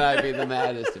 That's the one I'd be the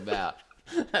maddest about.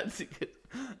 That's a good.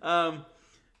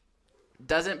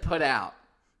 Doesn't put out.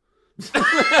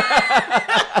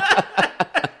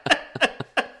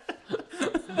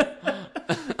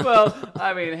 Well,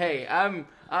 I mean, hey, I'm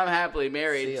happily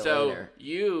married, so later.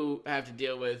 you have to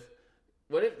deal with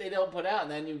what if they don't put out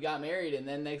and then you got married and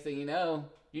then next thing you know,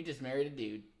 you just married a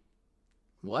dude.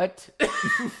 What? It's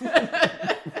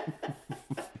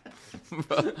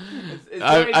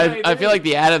I feel like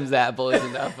the Adam's apple is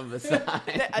enough of a sign.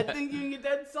 I think you can get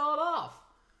that sawed off.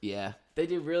 Yeah. They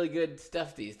do really good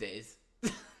stuff these days.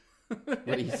 What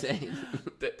are you saying?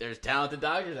 There's talented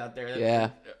doctors out there. Yeah.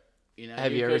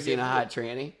 Have you ever could seen get a hot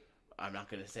tranny? I'm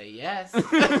not going to say yes.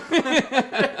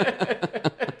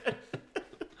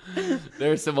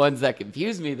 There's some ones that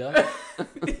confuse me, though.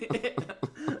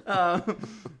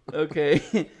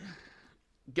 Okay.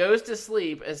 Goes to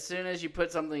sleep as soon as you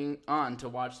put something on to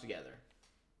watch together.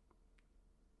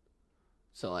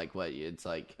 So, like, what? It's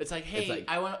like, hey,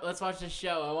 let's watch this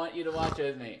show. I want you to watch it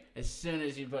with me. As soon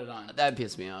as you put it on. That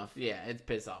pissed me off. Yeah, it's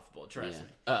piss offable. Trust me.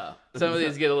 Oh. Some of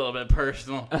these get a little bit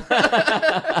personal.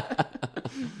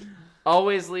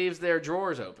 Always leaves their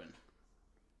drawers open.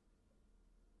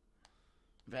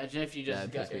 Imagine if you just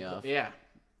That pissed me off. Yeah.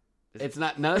 It's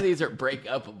not. None of these are break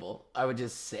upable. I would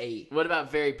just say What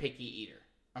about very picky eater?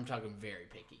 I'm talking very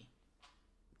picky.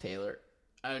 Taylor.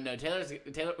 Oh no, Taylor.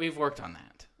 We've worked on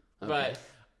that, but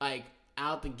like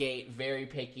out the gate, very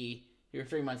picky. You're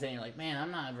 3 months in, and you're like, man, I'm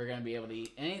not ever gonna be able to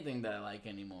eat anything that I like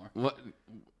anymore. What?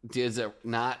 Does it,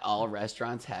 not all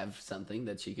restaurants have something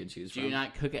that she could choose from? Do you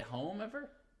not cook at home ever?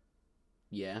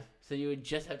 Yeah. So you would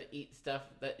just have to eat stuff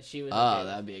that she was. Oh, okay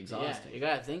that'd be with. exhausting. Yeah, you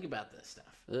gotta think about this stuff.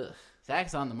 Ugh.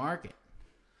 Zach's on the market,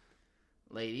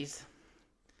 ladies.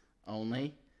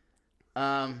 Only.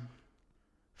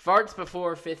 Farts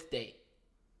before 5th date.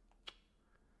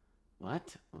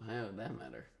 What? Why would that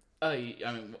matter? Oh, I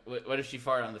mean, what if she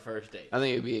farted on the first date? I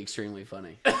think it'd be extremely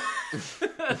funny.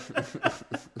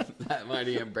 That might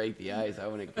even break the ice. I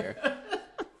wouldn't care.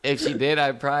 If she did,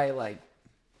 I'd probably like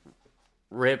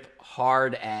rip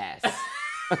hard ass.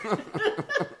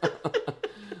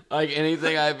 Like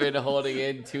anything I've been holding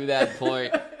in to that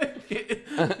point.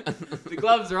 The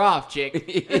gloves are off, chick.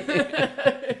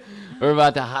 We're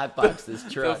about to hotbox this The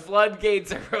truck.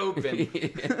 floodgates are open.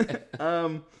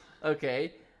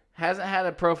 Okay. Hasn't had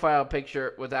a profile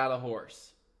picture without a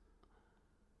horse.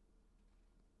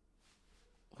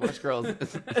 Horse girls.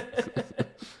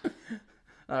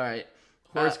 All right.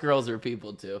 Horse girls are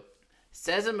people too.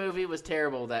 Says a movie was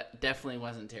terrible that definitely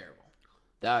wasn't terrible.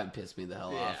 That would piss me the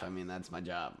hell Yeah. off. I mean, that's my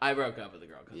job. I broke up with a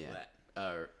girl because Yeah. of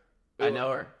that. I know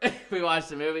her. We watched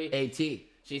the movie. AT.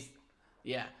 She's,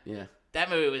 yeah. Yeah. That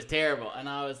movie was terrible, and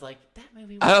I was like, that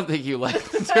movie was... I don't think you liked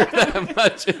her that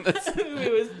much in this. That movie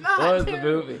was not What was terrible.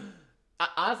 the movie?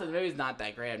 Honestly, the movie's not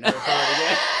that great. I've never saw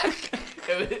it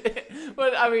again.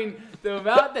 But, I mean, the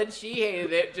amount that she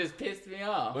hated it just pissed me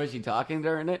off. Was she talking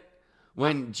during it?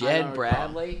 When I Jed don't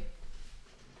Bradley?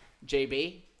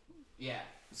 JB? Yeah.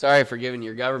 Sorry for giving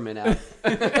your government out.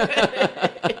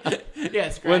 Yeah,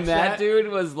 scratch When that dude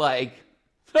was like,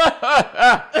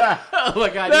 Oh, my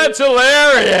God. that's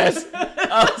hilarious.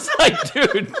 I was like,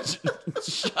 dude,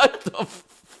 shut the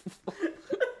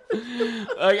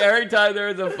Like, every time there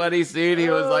was a funny scene, he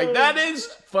was like, that is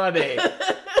funny.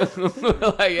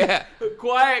 Like, yeah.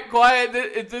 Quiet.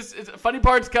 It's funny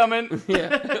part's coming.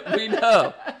 Yeah, we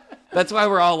know. That's why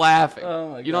we're all laughing. Oh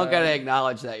my You don't God. got to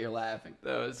acknowledge that you're laughing.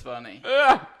 That was funny.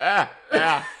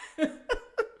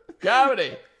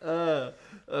 Comedy.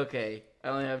 Okay. I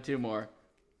only have two more.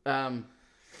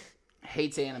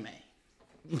 Hates anime.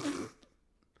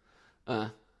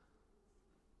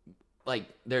 Like,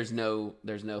 there's no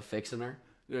fixing her.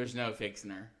 There's no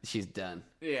fixing her. She's done.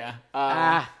 Yeah.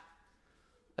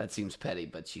 That seems petty,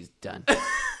 but she's done.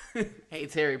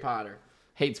 Hates Harry Potter.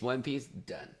 Hates One Piece.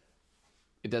 Done.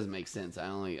 It doesn't make sense. I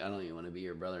don't even want to be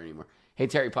your brother anymore.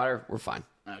 Hates Harry Potter. We're fine.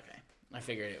 Okay. I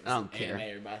figured it was I don't care.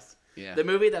 animated bus. Yeah. The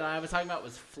movie that I was talking about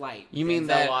was Flight. You mean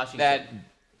Denzel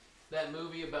that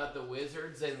movie about the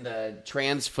wizards and the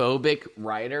transphobic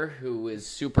writer who is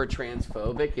super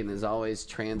transphobic and is always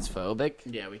transphobic?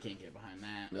 Yeah, we can't get behind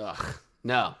that. Ugh.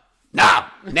 No. No.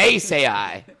 Nay, say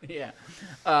I. Yeah.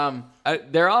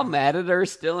 They're all mad at her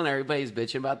still, and everybody's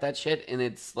bitching about that shit. And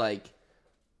it's like,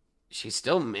 she's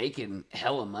still making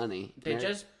hella money. They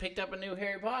just picked up a new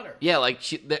Harry Potter. Yeah, like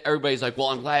everybody's like, well,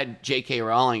 I'm glad J.K.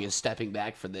 Rowling is stepping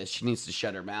back for this. She needs to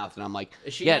shut her mouth. And I'm like,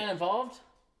 Is she yeah, not involved?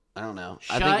 I don't know.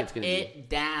 Shut I think it's gonna it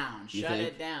down. You Shut think?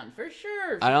 it down. For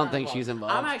sure. I don't think she's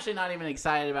involved. I'm actually not even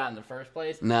excited about it in the first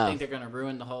place. No. I think they're going to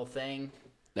ruin the whole thing.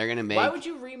 They're gonna make Why would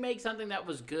you remake something that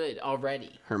was good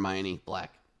already? Hermione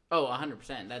black, Oh,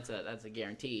 100%. That's a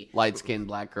guarantee. light skinned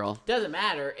black girl. Doesn't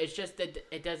matter. It's just that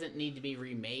it doesn't need to be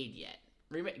remade yet.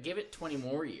 Give it 20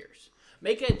 more years.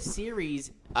 Make a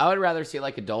series. I would rather see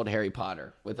like adult Harry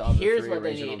Potter with all the Here's three what they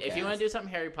original need. If you want to do something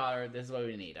Harry Potter, this is what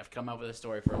we need. I've come up with a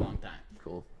story for a long time.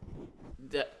 Cool.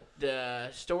 The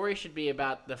story should be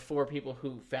about the four people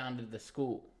who founded the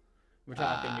school. We're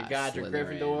talking your Godric,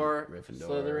 Gryffindor,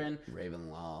 Slytherin,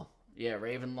 Ravenlaw, yeah,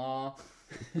 Ravenlaw,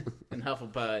 and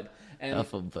Hufflepuff. And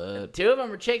Hufflepuff. two of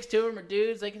them are chicks, two of them are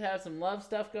dudes. They could have some love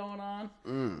stuff going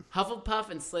on. Hufflepuff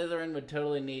and Slytherin would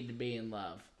totally need to be in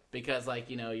love because, like,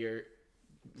 you know, you're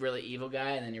really evil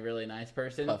guy and then you're really nice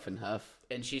person. Puff and Huff.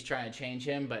 And she's trying to change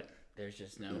him, but there's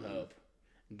just no hope.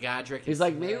 Godric. He's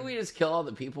like, maybe we just kill all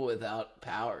the people without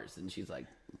powers, and she's like,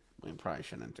 we probably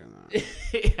shouldn't do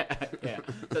that. yeah.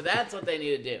 So that's what they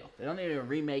need to do. They don't need to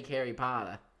remake Harry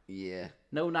Potter. Yeah.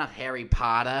 No, not Harry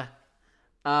Potter.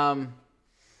 All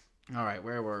right,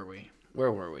 where were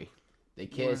we? They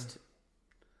kissed.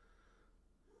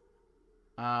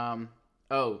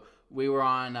 Oh, we were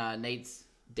on Nate's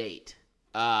date.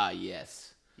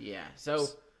 Yes. Yeah. So,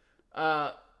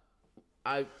 I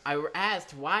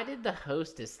asked, why did the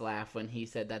hostess laugh when he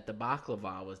said that the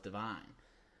baklava was divine?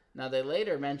 Now, they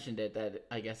later mentioned it, that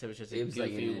I guess it was just a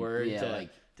goofy word to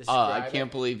describe I can't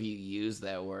believe you used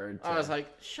that word. I was like,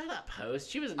 shut up, host.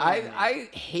 She was annoying me. I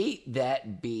hate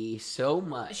that bee so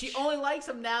much. She only likes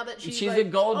him now that she's a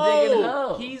like, gold-digging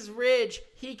hoe. He's rich.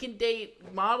 He can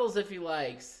date models if he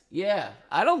likes. Yeah,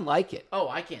 I don't like it. Oh,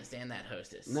 I can't stand that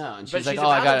hostess. No, and But she's like, oh,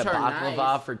 I got a about to baklava turn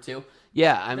nice. for two.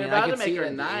 Yeah, I mean, They're about I to could make see her it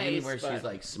at the end nice, where but- she's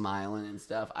like smiling and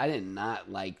stuff. I did not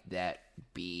like that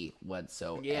bee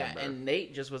whatsoever. Yeah, and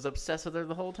Nate just was obsessed with her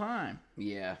the whole time.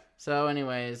 yeah. So,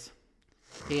 anyways,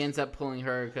 he ends up pulling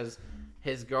her because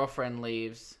his girlfriend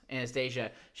leaves,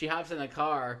 Anastasia. She hops in the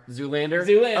car. Zoolander?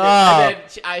 Oh. And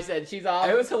then I said, she's off.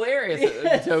 It was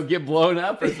hilarious to get blown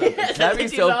up or something. Yes, That'd be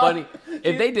she's so off. funny.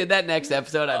 If they did that next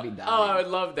episode, I'd be dying. Oh, I would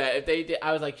love that. If they did,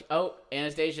 I was like, oh,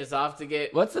 Anastasia's off to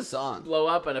get What's the song? blow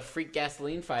up in a freak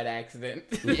gasoline fight accident.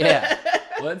 Yeah.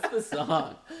 What's the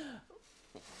song?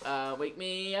 Wake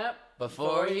me up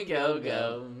Before you go.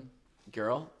 go.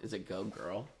 Girl? Is it Go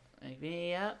Girl? Wake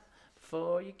me up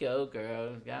before you go,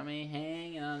 girl. Got me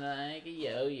hanging on like a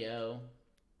yo-yo.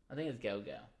 I think it's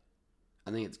go-go.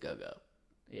 I think it's Go Go.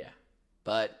 Yeah.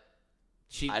 But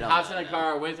She I don't hops know in a that.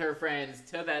 car with her friends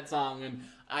to that song, and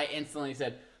I instantly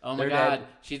said, oh my They're God, dead.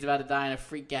 she's about to die in a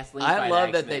freak gasoline I fight love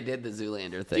accident. that they did the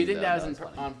Zoolander thing. Do you think though. that was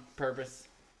funny. on purpose?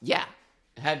 Yeah.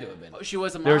 It had to have been. Oh, she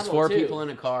was a model, There was 4 too. people in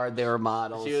a car. They were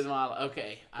models. She was a model.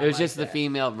 Okay. It was just the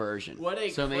female version. What a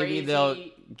so crazy... maybe they'll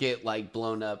get like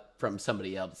blown up from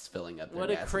somebody else filling up their What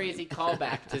a gasoline. crazy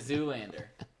callback to Zoolander.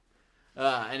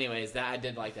 Anyways, I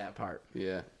did like that part.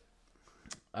 Yeah.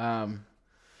 Um,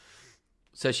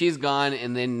 So she's gone,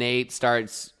 and then Nate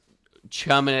starts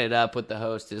chumming it up with the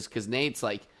hostess because Nate's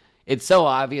like, it's so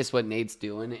obvious what Nate's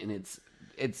doing, and it's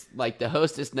like the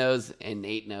hostess knows and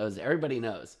Nate knows. Everybody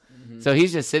knows. Mm-hmm. So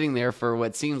he's just sitting there for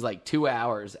what seems like 2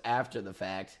 hours after the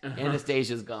fact.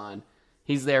 Anastasia's gone.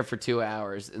 He's there for 2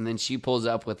 hours, and then she pulls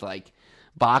up with like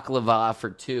baklava for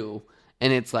 2,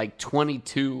 and it's like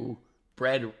 22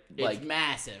 bread. It's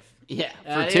massive. Yeah,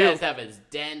 For 2. That stuff is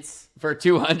dense. For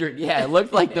 200, yeah, it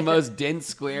looked like the most dense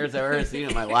squares I've ever seen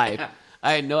in my life. Yeah.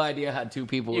 I had no idea how 2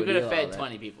 people would You could have eat all fed that.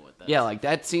 20 people with those. Yeah, like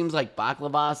that seems like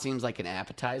baklava seems like an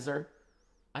appetizer.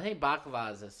 I think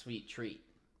baklava is a sweet treat.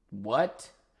 What?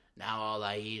 Now all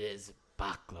I eat is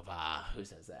baklava. Who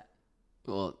says that?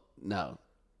 Well, no.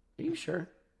 Are you sure?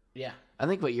 Yeah. I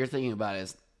think what you're thinking about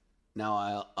is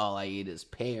now all I eat is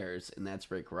pears, and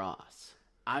that's Rick Ross.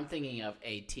 I'm thinking of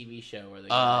a TV show where the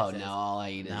guy says, now all I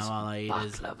eat is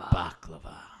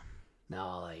baklava. Now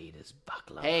all I eat is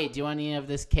baklava. Hey, do you want any of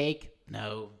this cake?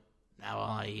 No. Now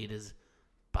all I eat is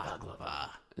baklava.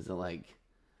 Is it like...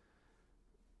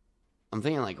 I'm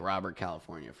thinking like Robert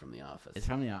California from The Office. It's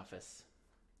from The Office.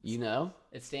 You know?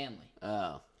 It's Stanley.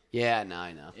 Oh. Yeah, now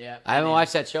I know. Yeah, I haven't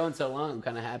watched that show in so long. I'm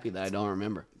kind of happy that I don't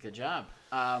remember. Good job.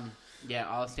 Yeah,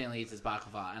 all Stanley eats is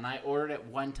baklava. And I ordered it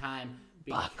one time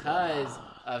because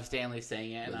of Stanley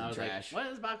saying it. And I was trash. like, what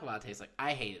does baklava taste like?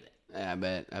 I hated it. Yeah, I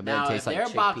bet Now, it tastes if like their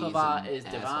chickpeas baklava and is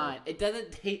asshole. divine, it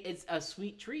doesn't taste, it's a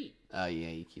sweet treat. Oh, yeah,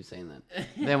 you keep saying that.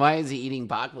 Then why is he eating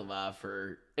baklava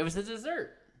for It was a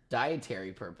dessert.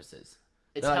 dietary purposes?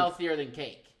 It's They're like- healthier than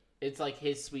cake. It's like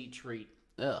his sweet treat.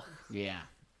 Ugh. Yeah.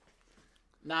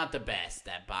 Not the best,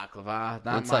 that baklava.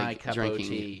 Not It's my like cup of drinking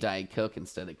tea. Diet Coke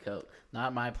instead of Coke.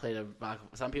 Not my plate of baklava.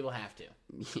 Some people have to.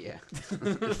 Yeah.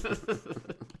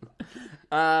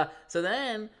 So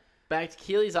then, back to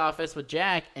Keely's office with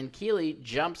Jack, and Keely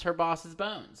jumps her boss's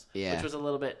bones. Yeah. Which was a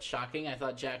little bit shocking. I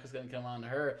thought Jack was going to come on to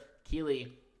her.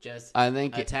 Keely just I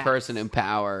think attacks. person in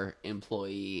power,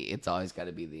 employee, it's always got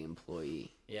to be the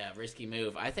employee. Yeah, risky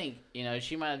move. I think,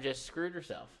 she might have just screwed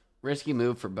herself. Risky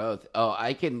move for both. Oh,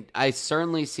 I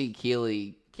certainly see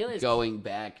Keely's going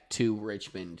back to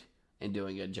Richmond and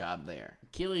doing a job there.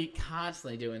 Keely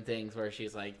constantly doing things where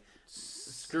she's like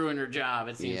screwing her job.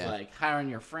 It seems Yeah. like hiring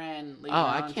your friend. Oh,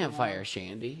 I can't fire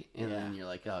Shandy. And then you're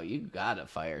like, oh, you got to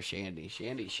fire Shandy.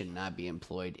 Shandy should not be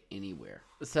employed anywhere.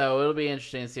 So it'll be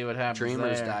interesting to see what happens there.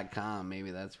 Dreamers.com, maybe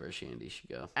that's where Shandy should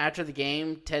go. After the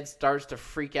game, Ted starts to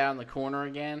freak out in the corner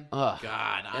again. Ugh.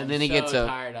 God, I'm And then he so gets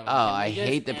tired of it. I Can we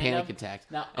hate the just panic end up- attacks.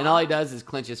 Now, and all he does is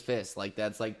clench his fist. Like,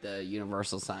 that's like the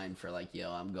universal sign for like,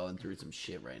 yo, I'm going through some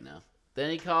shit right now. Then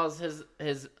he calls his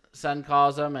son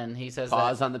calls him, and he says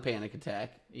Pause on the panic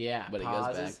attack. Yeah, but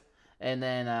pauses. he goes back. And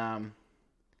then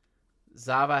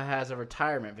Zava has a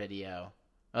retirement video.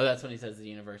 Oh, that's when he says the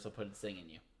universe will put its thing in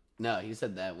you. No, he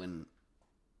said that when...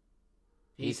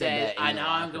 He said, "I now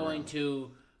I'm going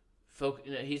to focus."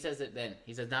 He says it then.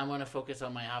 He says, "Now I'm going to focus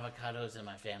on my avocados and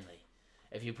my family.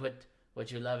 If you put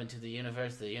what you love into the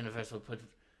universe will put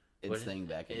its thing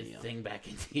back into you." Its thing back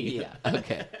into you. Yeah,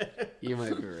 okay. You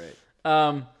might be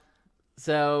right.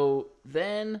 So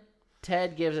then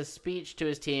Ted gives a speech to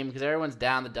his team because everyone's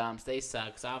down the dumps. They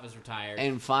suck. Zava's retired.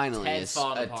 And finally, Ted's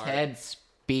falling apart. Ted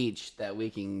speech that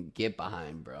we can get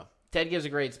behind, bro. Ted gives a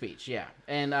great speech, yeah.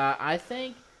 And I'm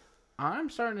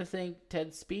starting to think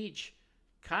Ted's speech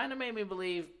kind of made me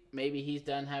believe maybe he's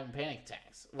done having panic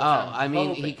attacks.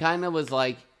 He kind of was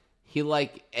like, he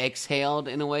like exhaled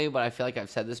in a way, but I feel like I've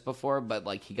said this before, but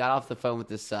like he got off the phone with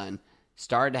his son,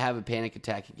 started to have a panic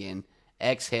attack again,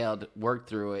 exhaled, worked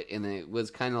through it, and then it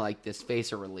was kind of like this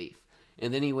face of relief.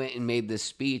 And then he went and made this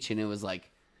speech, and it was like,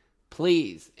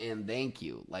 please and thank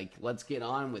you. Like, let's get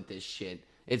on with this shit.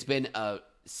 It's been a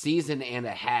season and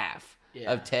a half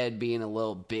of Ted being a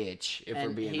little bitch, if we're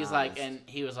being honest.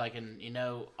 He was like,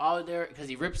 all there, because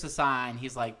he rips the sign,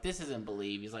 he's like, this isn't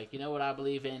believe. He's like, you know what I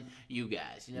believe in? You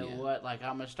guys. You know what? Like,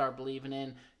 I'm going to start believing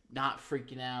in not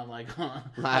freaking out, like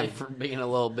for being a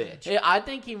little bitch. I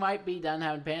think he might be done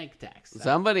having panic attacks. So.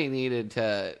 Somebody needed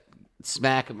to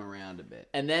smack him around a bit.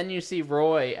 And then you see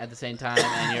Roy at the same time,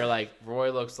 and you're like,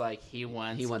 Roy looks like he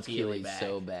wants Keely back.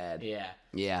 So bad.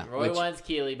 Yeah. Roy wants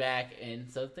Keely back, and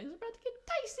so things are about to get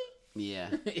dicey. Yeah.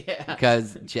 Yeah.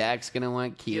 Because Jack's going to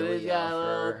want Keely got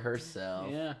for herself.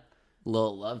 Yeah.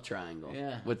 Little love triangle.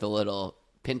 Yeah. With the little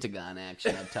pentagon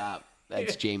action up top.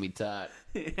 That's Jamie Todd.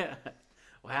 Yeah.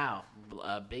 Wow,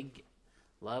 big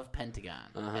love Pentagon.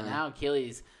 And now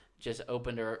Keely's just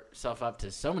opened herself up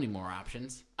to so many more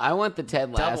options. I want the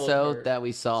Ted Doubled Lasso her. that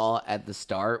we saw at the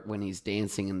start when he's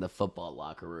dancing in the football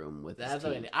locker room with his That's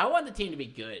what team. I want the team to be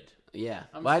good. Yeah.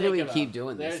 I'm Why do sick we of keep them.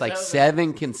 doing They're this? Like so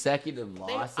 7 consecutive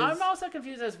losses? I'm also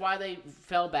confused as why they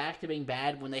fell back to being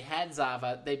bad when they had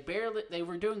Zava. They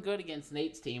were doing good against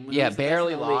Nate's team. Yeah,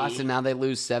 barely lost, and now they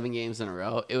lose 7 games in a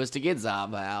row. It was to get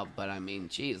Zava out, but I mean,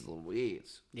 geez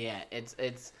Louise. Yeah, it's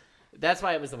that's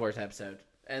why it was the worst episode.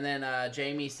 And then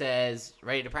Jamie says,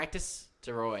 "Ready to practice?"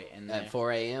 to Roy, and At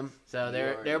 4 a.m.? so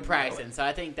they're practicing. So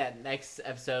I think that next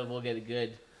episode we'll get a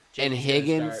good. And Jamie's gonna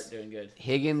Higgins, start doing good.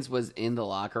 Higgins was in the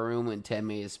locker room when Ted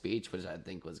made his speech, which I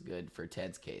think was good for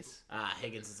Ted's case.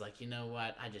 Higgins is like, you know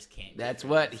what? I just can't. That's get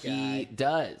what this he guy.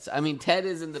 does. I mean, Ted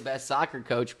isn't the best soccer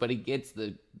coach, but he gets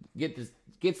the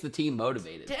team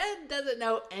motivated. Ted doesn't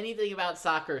know anything about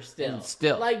soccer still. And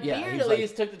still, like yeah, Beard he's at like-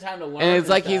 least took the time to learn. And it's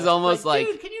like he's stuff. almost like-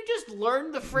 dude, can you just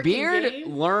learn the freaking Beard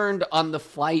game? learned on the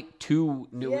flight to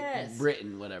Yes.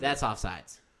 Britain, whatever. That's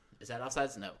offsides. Is that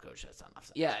offsides? No, coach, that's not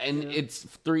offsides. yeah, and it's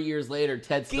 3 years later.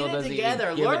 Ted still Get it doesn't together.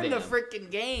 even give Learn a the damn.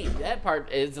 freaking game. That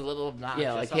part is a little obnoxious.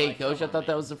 Yeah, like, I'm hey, coach, I come thought on, that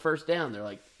man. was the first down. They're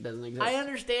like, doesn't exist. I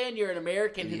understand you're an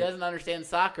American who Idiot. doesn't understand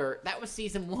soccer. That was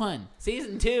season 1.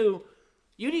 Season 2,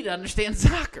 you need to understand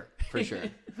soccer. For sure.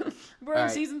 We're in All right.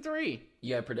 season 3.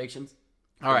 You have predictions?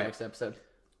 All for right. Next episode.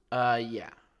 Yeah.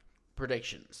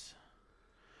 Predictions.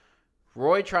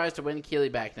 Roy tries to win Keely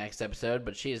back next episode,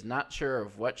 but she is not sure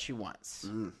of what she wants.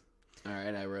 All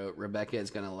right, I wrote Rebecca is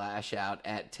going to lash out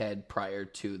at Ted prior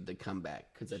to the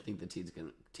comeback because I think the team's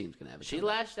going to have a She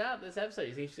comeback. lashed out this episode.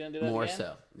 You think she's going to do that More again?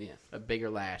 so, yeah. A bigger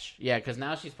lash. Yeah, because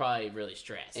now she's probably really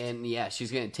stressed. And yeah,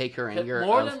 she's going to take her anger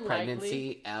more of than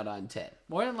pregnancy out on Ted.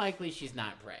 More than likely, she's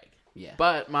not preg. Yeah.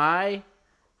 But my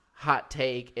hot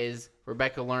take is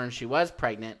Rebecca learned she was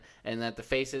pregnant and that the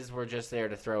faces were just there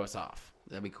to throw us off.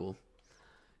 That'd be cool.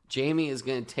 Jamie is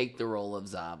going to take the role of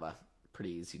Zaba.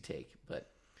 Pretty easy take, but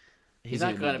He's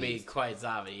not going to be beast. quite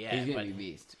Zava yet. He's going but to be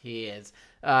beast. He is.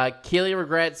 Keely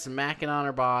regrets smacking on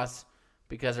her boss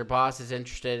because her boss is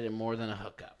interested in more than a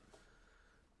hookup.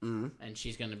 Mm-hmm. And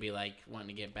she's going to be like wanting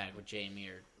to get back with Jamie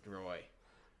or Roy.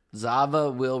 Zava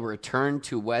will return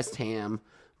to West Ham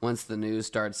once the news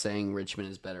starts saying Richmond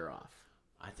is better off.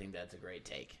 I think that's a great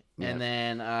take. Yep. And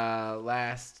then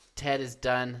last, Ted is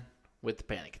done with the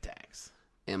panic attacks.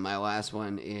 And my last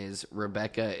one is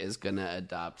Rebecca is going to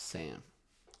adopt Sam.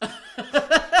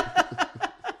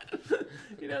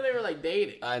 You know, they were like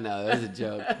dating. I know, that was a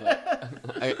joke,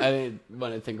 but I didn't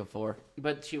want to think of 4.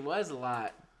 But she was a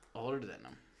lot older than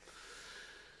him.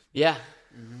 Yeah.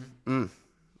 Mm-hmm.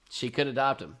 She could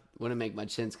adopt him. Wouldn't make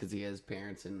much sense because he has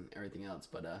parents and everything else.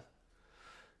 But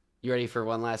you ready for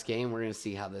one last game? We're going to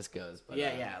see how this goes. But,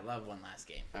 Yeah, I love one last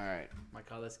game. All right. I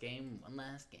call this game one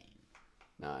last game.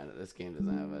 No, this game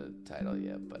doesn't have a title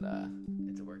yet, but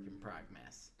It's a work in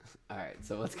progress. all right.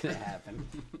 So what's going to happen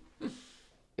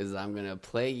is I'm going to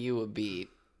play you a beat,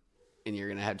 and you're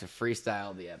going to have to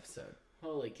freestyle the episode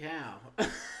Holy cow.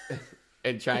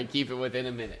 and try and keep it within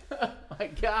a minute. Oh my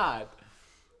god.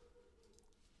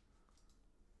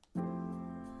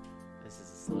 This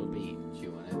is a slow beat. Do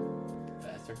you want it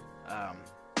faster?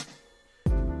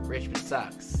 Richmond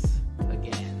sucks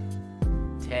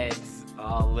again. Ted's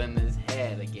all in his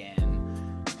head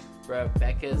again.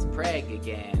 Rebecca's preg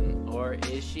again. Or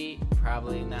is she?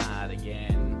 Probably not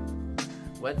again.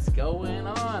 What's going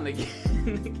on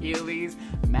again? Keely's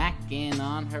macking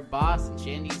on her boss and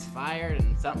Shandy's fired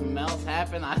and something else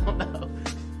happened. I don't know.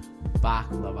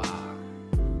 Baklava.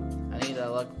 I need to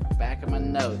look back at my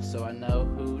notes so I know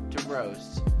who to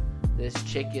roast. This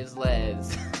chick is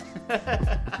Les.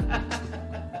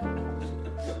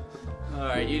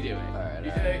 Alright, you do it.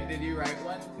 Alright. Did you write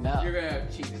one? No. You're gonna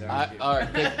have cheated, aren't you? All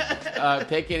right,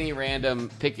 pick any random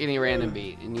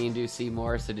beat, and you can do C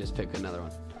more, so just pick another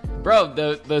one. Bro,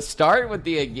 the start with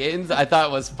the agains I thought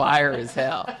was fire as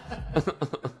hell. If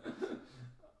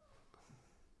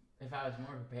I was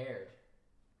more prepared.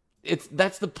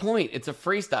 That's the point. It's a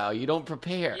freestyle. You don't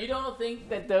prepare. You don't think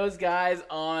that those guys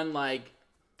on like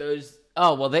those?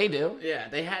 Oh well, they do. Yeah,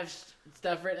 they have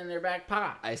stuff written in their back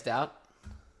pocket. Iced out.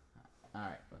 All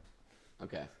right.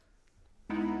 Okay.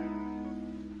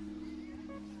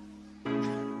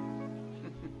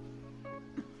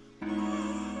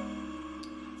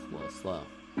 It's a little slow.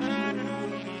 But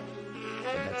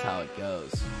that's how it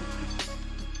goes.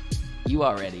 You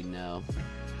already know.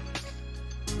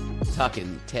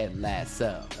 Talking Ted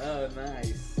Lasso. Oh,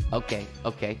 nice. Okay.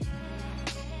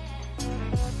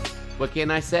 What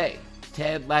can I say?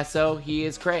 Ted Lasso, he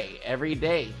is cray. Every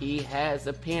day he has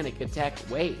a panic attack.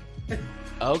 Wait,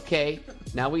 Okay,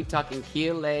 now we talking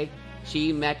Keeley.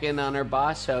 She mecking on her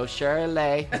boss show,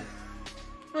 Shirley.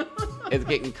 It's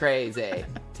getting crazy.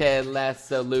 Ted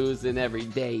Lasso losing every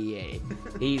day, yeah.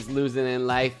 He's losing in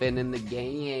life and in the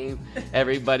game.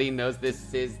 Everybody knows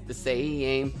this is the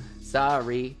same.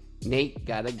 Sorry, Nate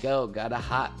gotta go. Got a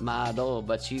hot model,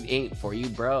 but she ain't for you,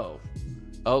 bro.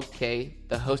 Okay,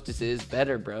 the hostess is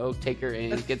better, bro. Take her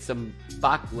in, get some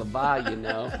baklava, you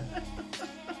know.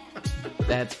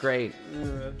 That's great.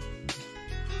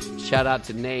 Shout out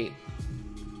to Nate.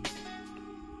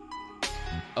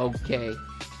 Okay.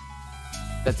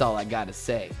 That's all I gotta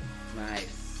say.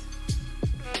 Nice.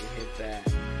 You hit that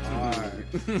hard.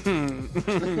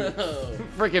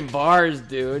 Freaking bars,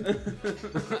 dude.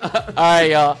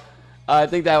 Alright, y'all. I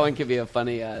think that one could be a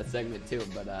funny segment, too.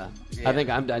 But I think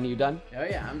I'm done. You done? Oh,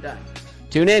 yeah, I'm done.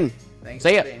 Tune in. Thanks See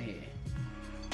for ya. being here.